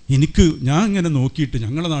 അപ്പം ഞാൻ ഇങ്ങനെ നോക്കിയിട്ട്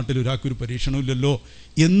ഞങ്ങളുടെ നാട്ടിൽ ഒരാൾക്കൊരു പരീക്ഷണമില്ലല്ലോ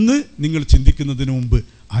എന്ന് നിങ്ങൾ ചിന്തിക്കുന്നതിന് മുമ്പ്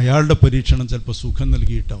അയാളുടെ പരീക്ഷണം ചിലപ്പോൾ സുഖം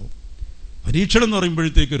നൽകിയിട്ടാവും. പരീക്ഷണം എന്ന്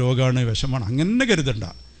പറയുമ്പോഴത്തേക്ക് രോഗമാണ്, വിഷമാണ്, അങ്ങനെ കരുതണ്ട.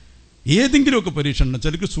 ഏതെങ്കിലുമൊക്കെ പരീക്ഷണം,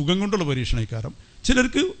 ചിലർക്ക് സുഖം കൊണ്ടുള്ള പരീക്ഷണക്കാരം,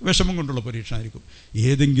 ചിലർക്ക് വിഷമം കൊണ്ടുള്ള പരീക്ഷണമായിരിക്കും.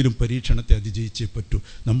 ഏതെങ്കിലും പരീക്ഷണത്തെ അതിജയിച്ചേ പറ്റൂ.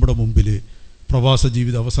 നമ്മുടെ മുമ്പിൽ പ്രവാസ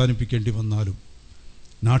ജീവിതം അവസാനിപ്പിക്കേണ്ടി വന്നാലും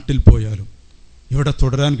നാട്ടിൽ പോയാലും ഇവിടെ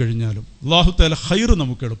തുടരാൻ കഴിഞ്ഞാലും അല്ലാഹു തആല ഖൈർ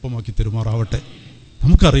നമുക്ക് എളുപ്പമാക്കി തരുമാറാവട്ടെ.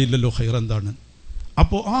 നമുക്കറിയില്ലല്ലോ ഖൈർ എന്താണ്.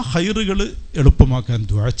 അപ്പോൾ ആ ഖൈറുകൾ എളുപ്പമാക്കാൻ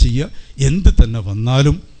ദുആ ചെയ്യുക. എന്ത് തന്നെ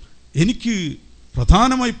വന്നാലും എനിക്ക്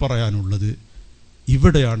പ്രധാനമായി പറയാനുള്ളത്,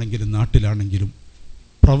 ഇവിടെയാണെങ്കിലും നാട്ടിലാണെങ്കിലും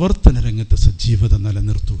പ്രവർത്തന രംഗത്തെ സജീവത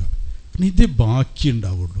നിലനിർത്തുക. കാരണം ഇതേ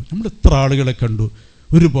ബാക്കിയുണ്ടാവുള്ളൂ. നമ്മൾ എത്ര ആളുകളെ കണ്ടു,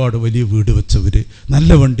 ഒരുപാട് വലിയ വീട് വെച്ചവർ,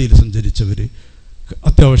 നല്ല വണ്ടിയിൽ സഞ്ചരിച്ചവർ,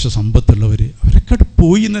 അത്യാവശ്യ സമ്പത്തുള്ളവർ, അവരൊക്കെ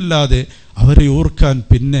പോയി എന്നല്ലാതെ അവരെ ഓർക്കാൻ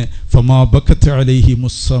പിന്നെ ഫമാ ബക്കത്ത്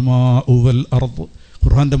അലൈഹിമുസ് സമാഉ വൽ അർദ്.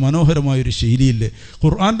 ഖുർആൻ്റെ മനോഹരമായൊരു ശൈലിയില്ലേ?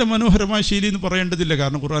 ഖുർആൻ്റെ മനോഹരമായ ശൈലി എന്ന് പറയേണ്ടതില്ല,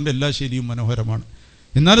 കാരണം ഖുർആൻ്റെ എല്ലാ ശൈലിയും മനോഹരമാണ്.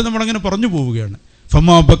 എന്നാലും നമ്മളങ്ങനെ പറഞ്ഞു പോവുകയാണ്.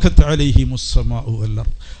 ഫമാ ബക്കത്ത് അലൈഹിമുസ് സമാഉ വൽ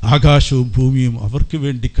അർദ്. ആകാശവും ഭൂമിയും അവർക്ക്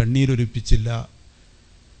വേണ്ടി കണ്ണീരൊലിപ്പിച്ചില്ല.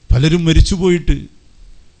 പലരും മരിച്ചുപോയിട്ട്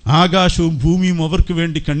ആകാശവും ഭൂമിയും അവർക്ക്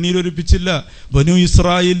വേണ്ടി കണ്ണീരൊലിപ്പിച്ചില്ല. ബനു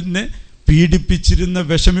ഇസ്രായേലിനെ പീഡിപ്പിച്ചിരുന്ന,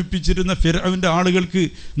 വിഷമിപ്പിച്ചിരുന്ന ഫിർഔന്റെ ആളുകൾക്ക്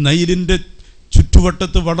നൈലിൻ്റെ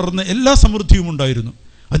ചുറ്റുവട്ടത്ത് വളർന്ന എല്ലാ സമൃദ്ധിയും ഉണ്ടായിരുന്നു.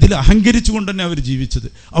 അതിൽ അഹങ്കരിച്ചുകൊണ്ട് തന്നെ അവർ ജീവിച്ചത്.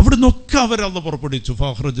 അവിടെ നിന്നൊക്കെ അവരല്ല പുറപ്പെടുവിച്ചു.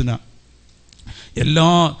 ഫാഖ്റജ്ന എല്ലാ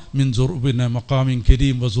പിന്നെ മഖാമിൻ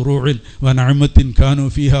കരീം വസുറൂഇൻ വനഅമത്തിൻ കാനു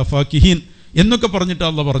ഫീഹാ ഫാക്കിഹീൻ എന്നൊക്കെ പറഞ്ഞിട്ട്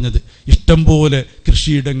അല്ല പറഞ്ഞത്. ഇഷ്ടം പോലെ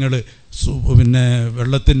കൃഷിയിടങ്ങൾ, പിന്നെ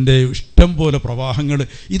വെള്ളത്തിൻ്റെ ഇഷ്ടം പോലെ പ്രവാഹങ്ങൾ,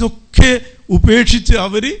 ഇതൊക്കെ ഉപേക്ഷിച്ച്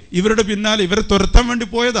അവർ ഇവരുടെ പിന്നാലെ ഇവരെ തുരത്താൻ വേണ്ടി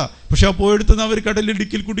പോയതാ. പക്ഷെ ആ പോയെടുത്തുനിന്ന് അവർ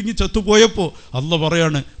കടലിടുക്കിൽ കുടുങ്ങി ചത്തുപോയപ്പോൾ അല്ല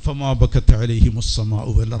പറയാണ് ഫമാ ബക്കത്ത് അലൈഹിമുസ്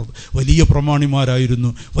സമാഉ വൽ അർദ്. വലിയ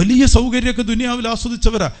പ്രമാണിമാരായിരുന്നു, വലിയ സൗകര്യമൊക്കെ ദുനിയാവിൽ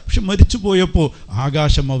ആസ്വദിച്ചവരാ. പക്ഷെ മരിച്ചു പോയപ്പോൾ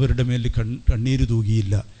ആകാശം അവരുടെ മേലിൽ കണ്ണീര്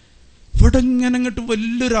തൂകിയില്ല. ഇവിടെ ഇങ്ങനെ അങ്ങോട്ട്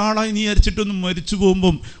വലിയൊരാളായി നീ അരിച്ചിട്ടൊന്നും മരിച്ചു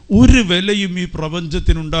പോകുമ്പം ഒരു വിലയും ഈ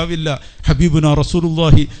പ്രപഞ്ചത്തിനുണ്ടാവില്ല. ഹബീബുന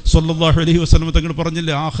റസൂലുള്ളാഹി സ്വല്ലല്ലാഹു അലൈഹി വസല്ലം തങ്ങൾ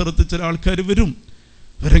പറഞ്ഞില്ലേ, ആഖിറത്തിൽ ചില ആൾക്കാർ വരും,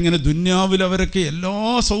 അവരെങ്ങനെ ദുന്യാവിൽ അവരൊക്കെ എല്ലാ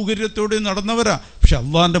സൗകര്യത്തോടെയും നടന്നവരാ, പക്ഷെ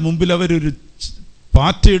അള്ളാഹിൻ്റെ മുമ്പിൽ അവരൊരു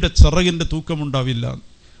പാറ്റയുടെ ചിറകിൻ്റെ തൂക്കമുണ്ടാവില്ല.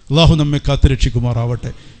 അള്ളാഹു നമ്മെ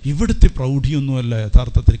കാത്തുരക്ഷിക്കുമാറാവട്ടെ. ഇവിടുത്തെ പ്രൗഢിയൊന്നുമല്ല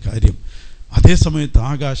യഥാർത്ഥത്തിൽ കാര്യം. അതേ സമയത്ത്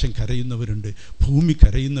ആകാശം കരയുന്നവരുണ്ട്, ഭൂമി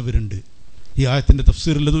കരയുന്നവരുണ്ട്. ഈ ആയത്തിൻ്റെ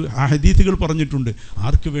തഫ്സീറിലത് ആ ഹദീസുകൾ പറഞ്ഞിട്ടുണ്ട്.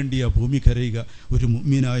 ആർക്ക് വേണ്ടിയാ ഭൂമി കരയുക? ഒരു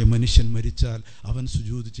മുഅ്മിനായ മനുഷ്യൻ മരിച്ചാൽ അവൻ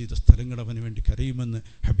സുജൂദ് ചെയ്ത സ്ഥലങ്ങൾ അവന് വേണ്ടി കരയുമെന്ന്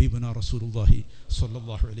ഹബീബുനാ റസൂലുള്ളാഹി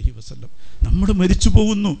സ്വല്ലല്ലാഹു അലൈഹി വസല്ലം. നമ്മൾ മരിച്ചു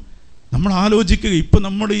പോകുന്നു, നമ്മൾ ആലോചിക്കുക. ഇപ്പം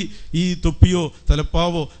നമ്മൾ ഈ തൊപ്പിയോ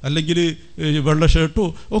തലപ്പാവോ അല്ലെങ്കിൽ വെള്ള ഷർട്ടോ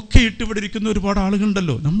ഒക്കെ ഇട്ട് ഇവിടെ ഇരിക്കുന്ന ഒരുപാട്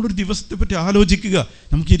ആളുകളുണ്ടല്ലോ. നമ്മളൊരു ദിവസത്തെ പറ്റി ആലോചിക്കുക.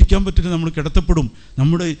 നമുക്ക് ഇരിക്കാൻ പറ്റില്ല, നമ്മൾ കിടത്തപ്പെടും,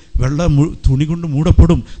 നമ്മുടെ വെള്ള തുണി കൊണ്ട്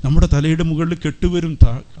മൂടപ്പെടും, നമ്മുടെ തലയുടെ മുകളിൽ കെട്ടുവരും,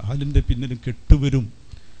 കാലിൻ്റെ പിന്നിലും കെട്ടുവരും.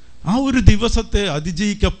 ആ ഒരു ദിവസത്തെ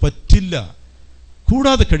അതിജയിക്കാൻ പറ്റില്ല,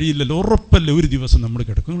 കൂടാതെ കഴിയില്ലല്ലോ, ഉറപ്പല്ല. ഒരു ദിവസം നമ്മൾ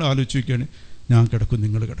കിടക്കും. നിങ്ങൾ ആലോചിച്ച് നോക്കുകയാണ്, ഞാൻ കിടക്കും,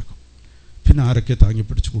 നിങ്ങൾ കിടക്കും, പിന്നെ ആരൊക്കെ താങ്ങി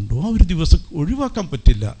പിടിച്ച് കൊണ്ടുപോകും? ആ ഒരു ദിവസം ഒഴിവാക്കാൻ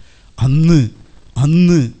പറ്റില്ല.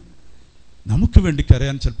 അന്ന് നമുക്ക് വേണ്ടി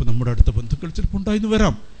കരയാൻ ചിലപ്പോൾ നമ്മുടെ അടുത്ത ബന്ധുക്കൾ ചിലപ്പോൾ ഉണ്ടായിന്ന്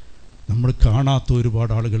വരാം. നമ്മൾ കാണാത്ത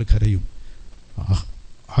ഒരുപാട് ആളുകൾ കരയും.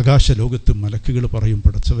 ആകാശ ലോകത്ത് മലക്കുകൾ പറയും,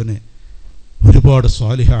 പടച്ചവനെ, ഒരുപാട്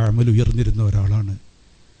സ്വാലിഹ അമൽ ഉയർന്നിരുന്ന ഒരാളാണ്.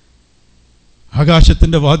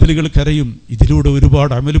 ആകാശത്തിൻ്റെ വാതിലുകൾ കരയും, ഇതിലൂടെ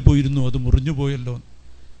ഒരുപാട് അമൽ പോയിരുന്നു, അത് മുറിഞ്ഞു പോയല്ലോ.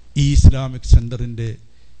 ഈ ഇസ്ലാമിക് സെൻ്ററിൻ്റെ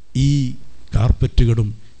ഈ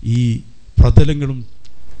കാർപ്പറ്റുകളും ഈ പ്രതലങ്ങളും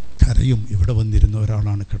കരയും, ഇവിടെ വന്നിരുന്ന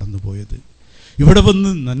ഒരാളാണ് കടന്നുപോയത്. ഇവിടെ വന്ന്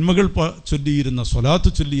നന്മകൾ ചൊല്ലിയിരുന്ന, സ്വലാത്ത്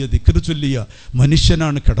ചൊല്ലിയ, ദിക്ർ ചൊല്ലിയ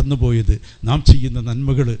മനുഷ്യനാണ് കടന്നുപോയത്. നാം ചെയ്യുന്ന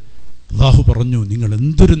നന്മകൾ അല്ലാഹു പറഞ്ഞു, നിങ്ങൾ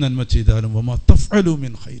എന്തൊരു നന്മ ചെയ്താലും വമാ തഫ്അലൂ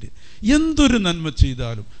മിൻ ഖൈർ, എന്തൊരു നന്മ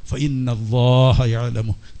ചെയ്താലും ഫഇന്നല്ലാഹ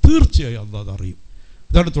യഅലമു, തീർച്ചയായും അല്ലാഹ് അതറിയും.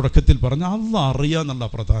 ഇതാണ് തുടക്കത്തിൽ പറഞ്ഞ അല്ലാഹ് അറിയാന്നുള്ള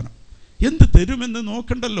പ്രധാനം. എന്ത് തരുമെന്ന്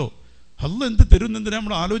നോക്കണ്ടല്ലോ. അല്ലാഹ് എന്ത് തരുമെന്ന്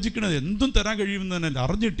നമ്മൾ ആലോചിക്കണത്, എന്തും തരാൻ കഴിയുമെന്ന് തന്നെ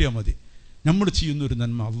അറിഞ്ഞിട്ടിയാൽ മതി. നമ്മൾ ചെയ്യുന്നൊരു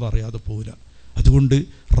നന്മ അല്ലാഹ് അറിയാതെ പോവില്ല. അതുകൊണ്ട്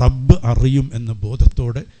റബ്ബ് അറിയും എന്ന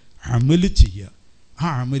ബോധത്തോടെ അമല് ചെയ്യുക. ആ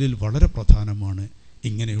അമലിൽ വളരെ പ്രധാനമാണ്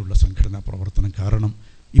ഇങ്ങനെയുള്ള സംഘടനാ പ്രവർത്തനം. കാരണം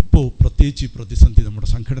ഇപ്പോൾ പ്രത്യേകിച്ച് ഈ പ്രതിസന്ധി നമ്മുടെ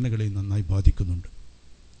സംഘടനകളെയും നന്നായി ബാധിക്കുന്നുണ്ട്.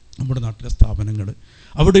 നമ്മുടെ നാട്ടിലെ സ്ഥാപനങ്ങൾ,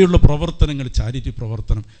 അവിടെയുള്ള പ്രവർത്തനങ്ങൾ, ചാരിറ്റി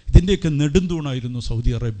പ്രവർത്തനം, ഇതിൻ്റെയൊക്കെ നെടുന്തൂണായിരുന്നു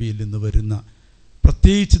സൗദി അറേബ്യയിൽ നിന്ന് വരുന്ന,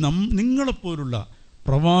 പ്രത്യേകിച്ച് നിങ്ങളെപ്പോലുള്ള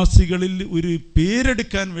പ്രവാസികളിൽ ഒരു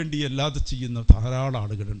പേരെടുക്കാൻ വേണ്ടി അല്ലാതെ ചെയ്യുന്ന ധാരാളം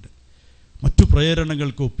ആളുകളുണ്ട്. മറ്റു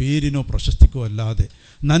പ്രേരണകൾക്കോ പേരിനോ പ്രശസ്തിക്കോ അല്ലാതെ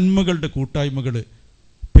നന്മകളുടെ കൂട്ടായ്മകൾ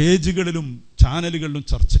പേജുകളിലും ചാനലുകളിലും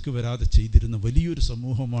ചർച്ചയ്ക്ക് വരാതെ ചെയ്തിരുന്ന വലിയൊരു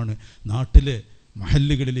സമൂഹമാണ് നാട്ടിലെ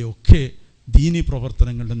മഹല്ലുകളിലെ ഒക്കെ ദീനി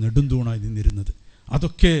പ്രവർത്തനങ്ങളുടെ നെടുന്തൂണായി നിന്നിരുന്നത്.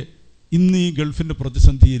 അതൊക്കെ ഇന്ന് ഈ ഗൾഫിൻ്റെ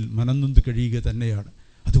പ്രതിസന്ധിയിൽ മനംനൊന്ത് കഴിയുക തന്നെയാണ്.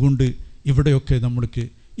 അതുകൊണ്ട് ഇവിടെയൊക്കെ നമ്മൾക്ക്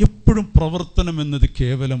എപ്പോഴും പ്രവർത്തനം എന്നത്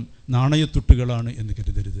കേവലം നാണയത്തുട്ടുകളാണ് എന്ന്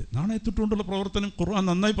കരുതരുത്. നാണയത്തുട്ടുകൊണ്ടുള്ള പ്രവർത്തനം ഖുർആൻ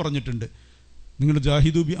നന്നായി പറഞ്ഞിട്ടുണ്ട്. നിങ്ങൾ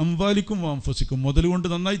ജാഹിദു ബി അംവാലിക്കും വഅൻഫുസിക്കും, മുതലുകൊണ്ട്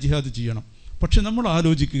നന്നായി ജിഹാദ് ചെയ്യണം. പക്ഷെ നമ്മൾ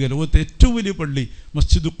ആലോചിക്കുക, ലോകത്തെ ഏറ്റവും വലിയ പള്ളി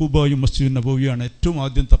മസ്ജിദ് ഖുബായും മസ്ജിദ് നബവിയാണ് ഏറ്റവും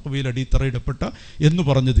ആദ്യം തഖ്വയിൽ അടിത്തറയിടപ്പെട്ട എന്ന്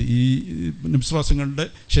പറഞ്ഞത് ഈ വിശ്വാസങ്ങളുടെ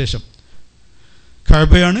ശേഷം.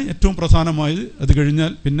 കഅബയാണ് ഏറ്റവും പ്രധാനമായത്. അത്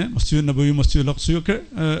കഴിഞ്ഞാൽ പിന്നെ മസ്ജിദ് നബവിയും മസ്ജിദുൽ അഖ്സയൊക്കെ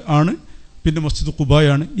ആണ്. പിന്നെ മസ്ജിദ്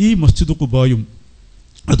ഖുബായാണ്. ഈ മസ്ജിദ് ഖുബായും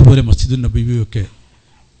അതുപോലെ മസ്ജിദുൽ നബവിയൊക്കെ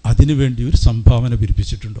അതിനുവേണ്ടി ഒരു സംഭാവന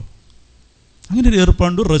പിരിപ്പിച്ചിട്ടുണ്ടോ? അങ്ങനെ ഒരു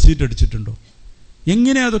ഏർപ്പാണ്ട് റസീറ്റ് അടിച്ചിട്ടുണ്ടോ?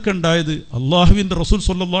 എങ്ങനെ അതൊക്കെ ഉണ്ടായത്? അള്ളാഹുവിൻ്റെ റസൂൽ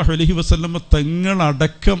സ്വല്ലല്ലാഹു അലൈഹി വസല്ലമ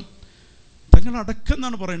തങ്ങളടക്കം തങ്ങളടക്കം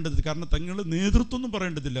എന്നാണ് പറയേണ്ടത്. കാരണം തങ്ങൾ നേതൃത്വം ഒന്നും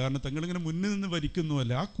പറയേണ്ടതില്ല. കാരണം തങ്ങളിങ്ങനെ മുന്നിൽ നിന്ന്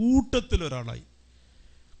ഭരിക്കുന്നുമല്ല. ആ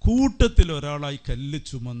കൂട്ടത്തിലൊരാളായി കല്ല്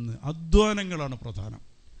ചുമന്ന് അധ്വാനങ്ങളാണ് പ്രധാനം.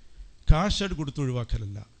 കാശായിട്ട്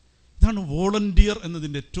കൊടുത്തൊഴിവാക്കലല്ല. ഇതാണ് വോളണ്ടിയർ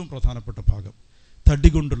എന്നതിൻ്റെ ഏറ്റവും പ്രധാനപ്പെട്ട ഭാഗം. തടി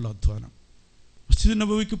കൊണ്ടുള്ള അധ്വാനം. മസ്ജിദ്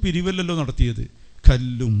നബവിക്ക് പിരിവല്ലല്ലോ നടത്തിയത്.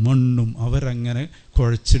 കല്ലും മണ്ണും അവരങ്ങനെ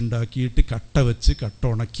കുഴച്ചുണ്ടാക്കിയിട്ട് കട്ട വെച്ച് കട്ട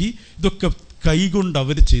ഉണക്കി ഇതൊക്കെ കൈകൊണ്ട്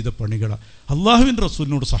അവർ ചെയ്ത പണികളാണ്. അള്ളാഹുവിൻ്റെ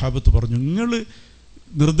റസൂലിനോട് സഹാബത്ത് പറഞ്ഞു, നിങ്ങൾ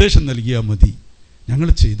നിർദ്ദേശം നൽകിയാൽ മതി, ഞങ്ങൾ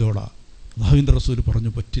ചെയ്തോളാം. അള്ളാഹുവിൻ്റെ റസൂൽ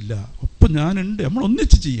പറഞ്ഞു, പറ്റില്ല, ഒപ്പം ഞാനുണ്ട്, നമ്മൾ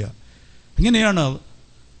ഒന്നിച്ച് ചെയ്യുക. എങ്ങനെയാണ്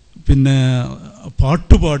പിന്നെ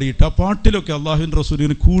പാട്ടുപാടിയിട്ട് ആ പാട്ടിലൊക്കെ അള്ളാഹുവിൻ്റെ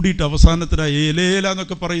റസൂലിനെ കൂടിയിട്ട് അവസാനത്തിനായി ഏലേല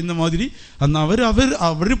എന്നൊക്കെ പറയുന്ന മാതിരി അന്ന്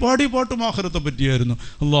അവർ പാടിയ പാട്ടും ആഖിറത്തെ പറ്റിയായിരുന്നു.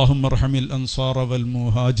 അല്ലാഹുമ്മ റഹമിൽ അൻസാറ വൽ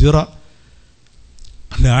മുഹാജിറ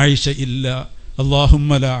ലാ ആയിഷ ഇല്ല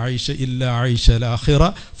അല്ലാഹുമ്മ ലാ ആയിഷ ഇല്ല ആയിഷ ലാഖിറ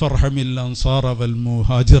ഫർഹമിൽ അൻസാറ വൽ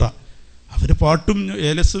മുഹാജിറ. അവർ പാട്ടും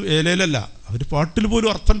ഏലേലല്ല, അവർ പാട്ടിൽ പോലും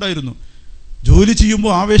അർത്ഥം ഉണ്ടായിരുന്നു. ജോലി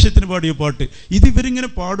ചെയ്യുമ്പോൾ ആവേശത്തിന് പാടിയ പാട്ട്. ഇതിവരിങ്ങനെ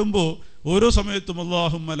പാടുമ്പോൾ ഓരോ സമയത്തും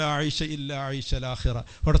അല്ലാഹുമ്മ ലാ ആയിഷ ഇല്ല ആയിഷ ലാഖിറ,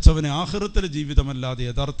 പടച്ചവനെ ആഖിറത്തിലെ ജീവിതമല്ലാതെ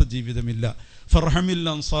യഥാർത്ഥ ജീവിതമില്ല. ഫർഹമിൽ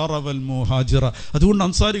അൻസാറ വൽ മുഹാജിറ, അതുകൊണ്ട്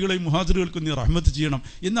അൻസാരികളെയും മുഹാജിറുകൾക്കും നീ റഹ്മത്ത് ചെയ്യണം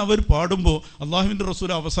എന്ന് അവർ പാടുമ്പോൾ അള്ളാഹുവിൻ്റെ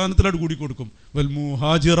റസൂൽ അവസാനത്തിലാട് കൂടി കൊടുക്കും. വൽ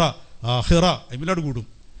മുഹാജിറ ആഖിറ എമ്മിലാട് കൂടും.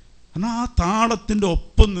 എന്നാൽ ആ താളത്തിൻ്റെ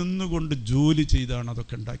ഒപ്പം നിന്നുകൊണ്ട് ജോലി ചെയ്താണ്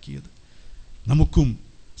അതൊക്കെ ഉണ്ടാക്കിയത്. നമുക്കും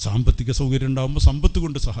സാമ്പത്തിക സൗകര്യം ഉണ്ടാകുമ്പോൾ സമ്പത്ത്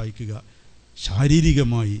കൊണ്ട് സഹായിക്കുക.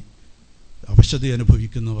 ശാരീരികമായി അവശത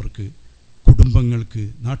അനുഭവിക്കുന്നവർക്ക്, കുടുംബങ്ങൾക്ക്,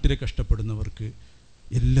 നാട്ടിലെ കഷ്ടപ്പെടുന്നവർക്ക്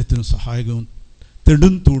എല്ലാത്തിനും സഹായകവും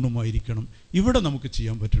തെടും തൂണുമായിരിക്കണം. ഇവിടെ നമുക്ക്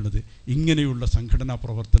ചെയ്യാൻ പറ്റുന്നത് ഇങ്ങനെയുള്ള സംഘടനാ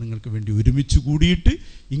പ്രവർത്തനങ്ങൾക്ക് വേണ്ടി ഒരുമിച്ച് കൂടിയിട്ട്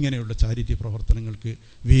ഇങ്ങനെയുള്ള ചാരിറ്റി പ്രവർത്തനങ്ങൾക്ക്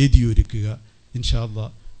വേദിയൊരുക്കുക. ഇൻഷാ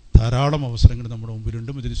അല്ലാഹ് ധാരാളം അവസരങ്ങൾ നമ്മുടെ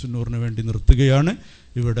മുമ്പിലുണ്ട്. മജ്‌ലിസുന്നൂറിന് വേണ്ടി നിർത്തുകയാണ്.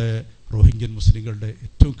 ഇവിടെ റോഹിംഗ്യൻ മുസ്ലിങ്ങളുടെ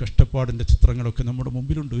ഏറ്റവും കഷ്ടപ്പാടിൻ്റെ ചിത്രങ്ങളൊക്കെ നമ്മുടെ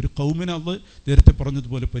മുമ്പിലുണ്ട്. ഒരു ഖൗമിനെ അല്ലാഹ് നേരത്തെ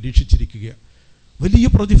പറഞ്ഞതുപോലെ പരീക്ഷിച്ചിരിക്കുകയാണ്. വലിയ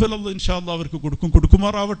പ്രതിഫലം അല്ലാഹ് ഇൻഷാ അല്ലാഹ് അവർക്ക്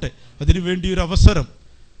കൊടുക്കുമാറാവട്ടെ. അതിനു വേണ്ടി ഒരു അവസരം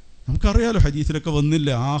നമുക്കറിയാലോ, ഹദീസിലൊക്കെ വന്നില്ല,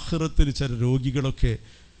 ആഖിറത്തിൽ ചില രോഗികളൊക്കെ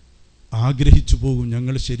ആഗ്രഹിച്ചു പോകും,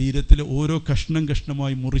 ഞങ്ങൾ ശരീരത്തിൽ ഓരോ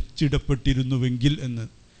കഷ്ണമായി മുറിച്ചിടപ്പെട്ടിരുന്നുവെങ്കിൽ എന്ന്.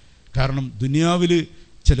 കാരണം ദുനിയാവിൽ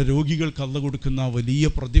ചില രോഗികൾക്ക് അല്ലാഹ് കൊടുക്കുന്ന വലിയ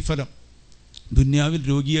പ്രതിഫലം, ദുനിയാവിൽ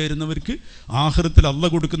രോഗിയായിരുന്നവർക്ക് ആഖിറത്തിൽ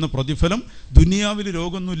അല്ലാഹ് കൊടുക്കുന്ന പ്രതിഫലം, ദുനിയാവിൽ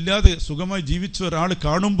രോഗമൊന്നുമില്ലാതെ സുഖമായി ജീവിച്ച ഒരാൾ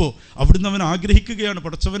കാണുമ്പോൾ അവിടുന്ന് അവൻ ആഗ്രഹിക്കുകയാണ്,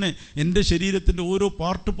 പടച്ചവനെ എൻ്റെ ശരീരത്തിൻ്റെ ഓരോ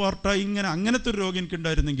പാർട്ടായി ഇങ്ങനെ അങ്ങനത്തെ ഒരു രോഗം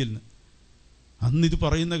എനിക്കുണ്ടായിരുന്നെങ്കിൽ. അന്ന് ഇത്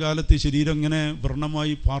പറയുന്ന കാലത്ത് ശരീരം ഇങ്ങനെ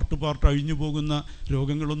വ്രണമായി പാർട്ട് അഴിഞ്ഞു പോകുന്ന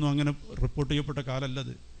രോഗങ്ങളൊന്നും അങ്ങനെ റിപ്പോർട്ട് ചെയ്യപ്പെട്ട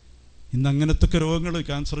കാലമല്ലത്. ഇന്ന് അങ്ങനത്തെ രോഗങ്ങൾ,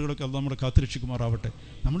 ക്യാൻസറുകളൊക്കെ അത് നമ്മുടെ കാത്തുരക്ഷിക്കുമാറാവട്ടെ.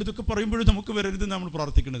 നമ്മളിതൊക്കെ പറയുമ്പോഴും നമുക്ക് വരരുത് നമ്മൾ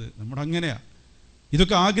പ്രാർത്ഥിക്കുന്നത്. നമ്മുടെ അങ്ങനെയാണ്.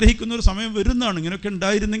 ഇതൊക്കെ ആഗ്രഹിക്കുന്ന ഒരു സമയം വരുന്നതാണ്. ഇങ്ങനെയൊക്കെ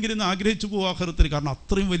ഉണ്ടായിരുന്നെങ്കിൽ എന്ന് ആഗ്രഹിച്ചു പോകും ആഖിറത്തിൽ. കാരണം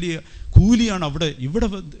അത്രയും വലിയ കൂലിയാണ് ഇവിടെ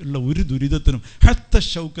ഉള്ള ഒരു ദുരിതത്തിനും. ഹത്ത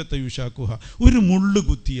ഷൗക്കത്തെ യുഷാക്കുഹ, ഒരു മുള്ള്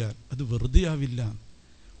കുത്തിയാൽ അത് വെറുതെ ആവില്ല.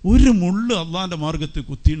 ഒരു മുള്ള് അള്ളാൻ്റെ മാർഗത്തിൽ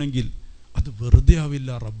കുത്തിയണമെങ്കിൽ അത് വെറുതെ ആവില്ല.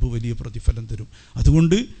 റബ്ബ് വലിയ പ്രതിഫലം തരും.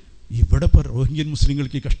 അതുകൊണ്ട് ഇവിടെ റോഹിംഗ്യൻ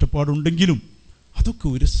മുസ്ലിങ്ങൾക്ക് ഈ കഷ്ടപ്പാടുണ്ടെങ്കിലും അതൊക്കെ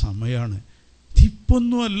ഒരു സമയമാണ്.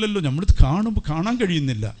 ഇതിപ്പൊന്നും അല്ലല്ലോ, നമ്മളിത് കാണാൻ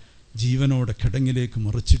കഴിയുന്നില്ല. ജീവനോടെ കിടങ്ങിലേക്ക്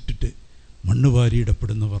മറിച്ചിട്ടിട്ട് മണ്ണ്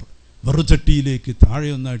വാരിയിടപ്പെടുന്നവർ, വെറുചട്ടിയിലേക്ക് താഴെ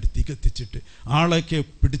ഒന്നായിട്ട് തീ കത്തിച്ചിട്ട് ആളൊക്കെ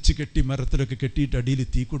പിടിച്ച് കെട്ടി മരത്തിലൊക്കെ കെട്ടിയിട്ട് അടിയിൽ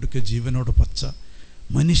തീ കൊടുക്കുക, ജീവനോടെ പച്ച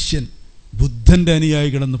മനുഷ്യൻ, ബുദ്ധൻ്റെ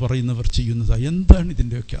അനുയായികളെന്ന് പറയുന്നവർ ചെയ്യുന്നത്. എന്താണ്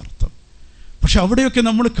ഇതിൻ്റെയൊക്കെ അർത്ഥം? പക്ഷെ അവിടെയൊക്കെ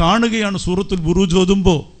നമ്മൾ കാണുകയാണ്. സൂറത്തുൽ ബുറൂജ്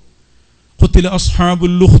ഓതുമ്പോൾ ഖുതില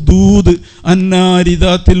അസ്ഹാബുൽ ഉഖ്ദൂദ് അന്നാരി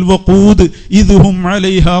ദാത്തിൽ വഖൂദ് ഇദ്ഹും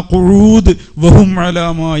അലൈഹാ ഖുഊദ് വഹും അലാ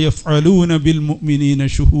മാ യഫ്അലൂന ബിൽ മുഅ്മിനീന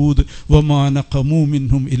ശുഹൂദ് വമാ നഖമൂ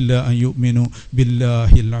മിൻഹും ഇല്ലാ അൻ യുഅ്മിനൂ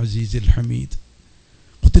ബില്ലാഹിൽ അസീസിൽ ഹമീദ്.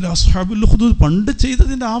 ഖുതില അസ്ഹാബുൽ ഉഖ്ദൂദ് പണ്ട്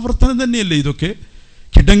ചെയ്തതിൻ്റെ ആവർത്തനം തന്നെയല്ലേ ഇതൊക്കെ.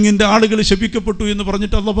 കിടങ്ങിൻ്റെ ആളുകൾ ശപിക്കപ്പെട്ടു എന്ന്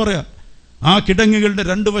പറഞ്ഞിട്ട് അല്ലാഹ് പറയാം. ആ കിടങ്ങുകളുടെ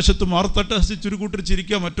രണ്ട് വശത്തും ആർത്തട്ടഹസിച്ചൊരു കൂട്ടർ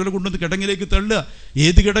ചിരിക്കുക, മറ്റൊരു കൊണ്ടുവന്ന് കിടങ്ങിലേക്ക് തള്ളുക.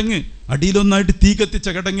 ഏത് കിടങ്ങ്? അടിയിലൊന്നായിട്ട് തീ കത്തിച്ച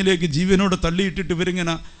കിടങ്ങിലേക്ക് ജീവനോടെ തള്ളിയിട്ടിട്ട്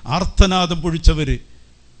ഇവരിങ്ങനെ ആർത്തനാദം പൊഴിച്ചവർ.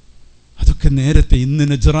 അതൊക്കെ നേരത്തെ. ഇന്ന്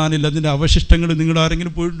നജ്റാനിൽ അതിൻ്റെ അവശിഷ്ടങ്ങൾ നിങ്ങൾ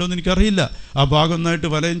ആരെങ്കിലും പോയിട്ടുണ്ടോ എന്ന് എനിക്കറിയില്ല. ആ ഭാഗം ഒന്നായിട്ട്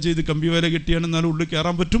വലയം ചെയ്ത് കമ്പി വല കെട്ടിയാണെന്നാലും ഉള്ളിൽ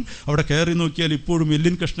കയറാൻ പറ്റും. അവിടെ കയറി നോക്കിയാൽ ഇപ്പോഴും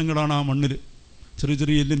എല്ലിൻ കഷ്ണങ്ങളാണ് ആ മണ്ണിൽ, ചെറിയ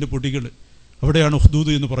ചെറിയ എല്ലിൻ്റെ പൊടികൾ. അവിടെയാണ്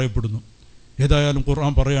ഉഖ്ദൂദ് എന്ന് പറയപ്പെടുന്നു. ഏതായാലും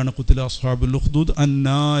ഖുർആൻ പറയാണ് ഖുതില അസ്ഹാബുൽ ഉഖ്ദൂദ്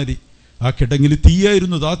അന്നാരി, ആ കിടങ്ങിൽ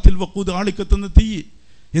തീയായിരുന്നു, ദാത്തിൽ വഖൂദ്, ആളിക്കത്തുന്ന തീ.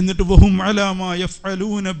 എന്നിട്ട് വഹും അലാ മാ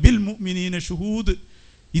യഫ്അലൂന ബിൽ മുഅ്മിനീന ശുഹൂദ്.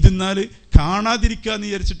 ഇതെന്നാൽ കാണാതിരിക്കാന്ന്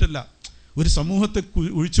വിചാരിച്ചിട്ടല്ല, ഒരു സമൂഹത്തെ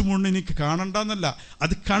ഒഴിച്ചുമൂണ്ട് എനിക്ക് കാണണ്ടെന്നല്ല,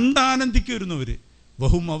 അത് കണ്ടാനന്ദിക്കുവരുന്നവർ.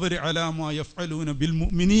 വഹും അവർ അലാ മാ യഫ്അലൂന ബിൽ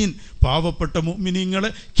മുഅ്മിനീൻ, പാവപ്പെട്ട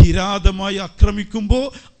മുഅ്മിനീങ്ങളെ കിരാതമായി ആക്രമിക്കുമ്പോൾ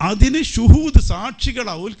അതിന് ശുഹൂദ്,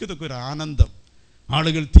 സാക്ഷികളാ. ഓൽക്കതൊക്കെ ഒരു ആനന്ദം.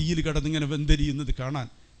 ആളുകൾ തീയിൽ കിടന്നിങ്ങനെ വെന്തെരിയുന്നത് കാണാൻ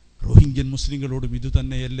റോഹിംഗ്യൻ മുസ്ലിങ്ങളോടും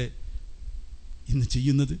ഇതുതന്നെയല്ലേ ഇന്ന്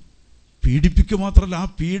ചെയ്യുന്നത്? പീഡിപ്പിക്കുക മാത്രമല്ല, ആ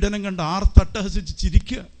പീഡനം കണ്ട് ആർത്തട്ടഹസിച്ച്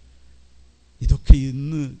ചിരിക്കുക. ഇതൊക്കെ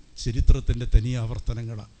ഇന്ന് ചരിത്രത്തിൻ്റെ തനി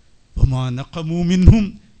ആവർത്തനങ്ങളാണ്. വമാ നഖമൂ മിൻഹും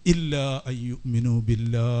ഇല്ലാ അയ്യുമിനൂ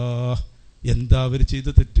ബില്ലാഹ്. എന്താ അവർ ചെയ്ത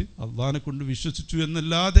തെറ്റ്? അള്ളാഹിനെ കൊണ്ട് വിശ്വസിച്ചു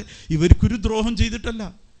എന്നല്ലാതെ ഇവർക്കൊരു ദ്രോഹം ചെയ്തിട്ടല്ല.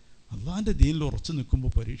 അള്ളാഹിൻ്റെ ദീനിൽ ഉറച്ചു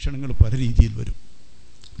നിൽക്കുമ്പോൾ പരീക്ഷണങ്ങൾ പല രീതിയിൽ വരും.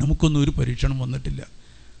 നമുക്കൊന്നും ഒരു പരീക്ഷണം വന്നിട്ടില്ല.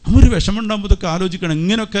 നമ്മൊരു വിഷമം ഉണ്ടാകുമ്പോൾ ഇതൊക്കെ ആലോചിക്കണം.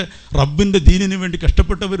 ഇങ്ങനെയൊക്കെ റബ്ബിൻ്റെ ദീനിന് വേണ്ടി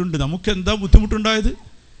കഷ്ടപ്പെട്ടവരുണ്ട്. നമുക്ക് എന്താ ബുദ്ധിമുട്ടുണ്ടായത്?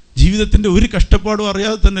 ജീവിതത്തിൻ്റെ ഒരു കഷ്ടപ്പാടും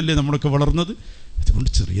അറിയാതെ തന്നെയല്ലേ നമ്മളൊക്കെ വളർന്നത്. അതുകൊണ്ട്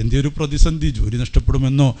ചെറിയ എന്തെങ്കിലും ഒരു പ്രതിസന്ധി, ജോലി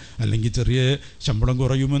നഷ്ടപ്പെടുമെന്നോ അല്ലെങ്കിൽ ചെറിയ ശമ്പളം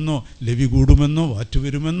കുറയുമെന്നോ ലവി കൂടുമെന്നോ വാറ്റ്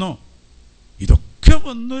വരുമെന്നോ, ഇതൊക്കെ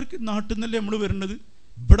വന്നവർക്ക് നാട്ടിൽ നിന്നല്ലേ നമ്മൾ വരുന്നത്.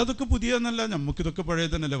 ഇവിടെ അതൊക്കെ പുതിയതെന്നല്ല, നമുക്കിതൊക്കെ പഴയ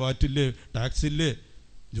തന്നെയല്ലേ. വാറ്റില്ലേ, ടാക്സില്ലേ,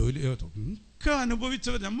 ജോലി ഒക്കെ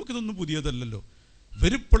അനുഭവിച്ചവർ. നമുക്കിതൊന്നും പുതിയതല്ലല്ലോ.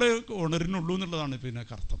 ഇവരിപ്പോഴേ ഉണരുന്നുള്ളൂ എന്നുള്ളതാണ് പിന്നെ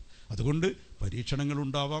അർത്ഥം. അതുകൊണ്ട്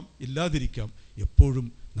പരീക്ഷണങ്ങളുണ്ടാവാം, ഇല്ലാതിരിക്കാം. എപ്പോഴും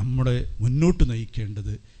നമ്മളെ മുന്നോട്ട്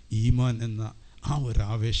നയിക്കേണ്ടത് ഈമാൻ എന്ന ആ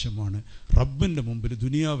ഒരാവേശമാണ്. റബ്ബിൻ്റെ മുമ്പിൽ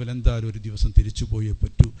ദുനിയാവിൽ എന്തായാലും ഒരു ദിവസം തിരിച്ചു പോയേ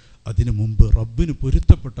പറ്റൂ. അതിനു മുമ്പ് റബ്ബിന്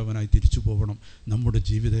പൊരുത്തപ്പെട്ടവനായി തിരിച്ചു പോകണം. നമ്മുടെ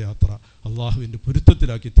ജീവിതയാത്ര അള്ളാഹുവിൻ്റെ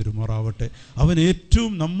പൊരുത്തത്തിലാക്കി തെരുമാറാവട്ടെ. അവൻ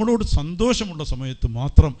ഏറ്റവും നമ്മളോട് സന്തോഷമുള്ള സമയത്ത്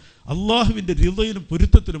മാത്രം അള്ളാഹുവിൻ്റെ റിളയിലും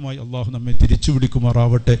പൊരുത്തത്തിലുമായി അള്ളാഹു നമ്മെ തിരിച്ചു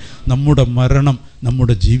വിളിക്കുമാറാവട്ടെ. നമ്മുടെ മരണം,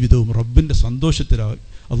 നമ്മുടെ ജീവിതവും റബ്ബിൻ്റെ സന്തോഷത്തിലായി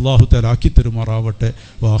അള്ളാഹു തആല തെരുമാറാവട്ടെ.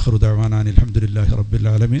 വാഖിറു ദഅ്വാനാ അൽഹംദുലില്ലാഹി റബ്ബിൽ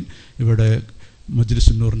ആലമീൻ. ഇവിടെ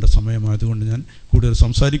മജ്ലിസുന്നൂറിൻ്റെ സമയമായതുകൊണ്ട് ഞാൻ കൂടുതൽ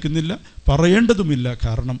സംസാരിക്കുന്നില്ല, പറയേണ്ടതുമില്ല.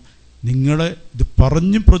 കാരണം നിങ്ങളെ ഇത്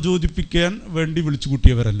പറഞ്ഞ് പ്രചോദിപ്പിക്കാൻ വേണ്ടി വിളിച്ചു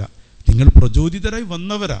കൂട്ടിയവരല്ല, നിങ്ങൾ പ്രചോദിതരായി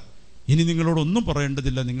വന്നവരാ. ഇനി നിങ്ങളോടൊന്നും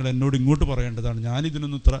പറയേണ്ടതില്ല, നിങ്ങൾ എന്നോട് ഇങ്ങോട്ട് പറയേണ്ടതാണ്.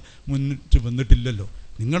 ഞാനിതിനൊന്നും ഇത്ര മുന്നിട്ട് വന്നിട്ടില്ലല്ലോ,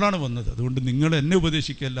 നിങ്ങളാണ് വന്നത്. അതുകൊണ്ട് നിങ്ങൾ എന്നെ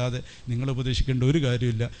ഉപദേശിക്കല്ലാതെ നിങ്ങളെ ഉപദേശിക്കേണ്ട ഒരു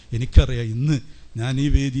കാര്യമില്ല. എനിക്കറിയാം, ഇന്ന് ഞാൻ ഈ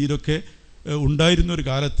വേദിയിലൊക്കെ ഉണ്ടായിരുന്ന ഒരു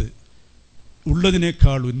കാലത്ത്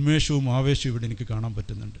ഉള്ളതിനേക്കാൾ ഉന്മേഷവും ആവേശവും ഇവിടെ എനിക്ക് കാണാൻ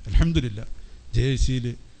പറ്റുന്നുണ്ട്. അൽഹംദുലില്ലാ.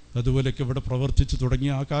 JIC അതുപോലെയൊക്കെ ഇവിടെ പ്രവർത്തിച്ച്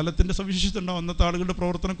തുടങ്ങിയ ആ കാലത്തിൻ്റെ സവിശേഷത ഉണ്ടാവും. അന്നത്തെ ആളുകളുടെ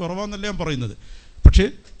പ്രവർത്തനം കുറവാണെന്നല്ല ഞാൻ പറയുന്നത്. പക്ഷേ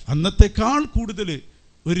അന്നത്തേക്കാൾ കൂടുതൽ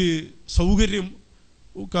ഒരു സൗകര്യം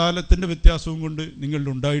കാലത്തിൻ്റെ വ്യത്യാസവും കൊണ്ട് നിങ്ങളിൽ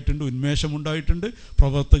ഉണ്ടായിട്ടുണ്ട്, ഉന്മേഷമുണ്ടായിട്ടുണ്ട്,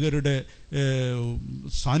 പ്രവർത്തകരുടെ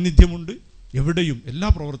സാന്നിധ്യമുണ്ട്. എവിടെയും എല്ലാ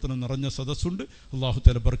പ്രവർത്തനവും നിറഞ്ഞ സദസ്സുണ്ട്. അല്ലാഹു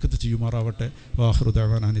തആല ബർക്കത്ത് ചെയ്യുമാറാവട്ടെ. വാഖിറു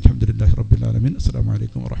ദഅ്വാനാ അൽഹംദുലില്ലാഹി റബ്ബിൽ ആലമീൻ. അസ്സലാമു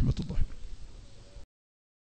അലൈക്കും വറഹ്മത്തുള്ളാഹി.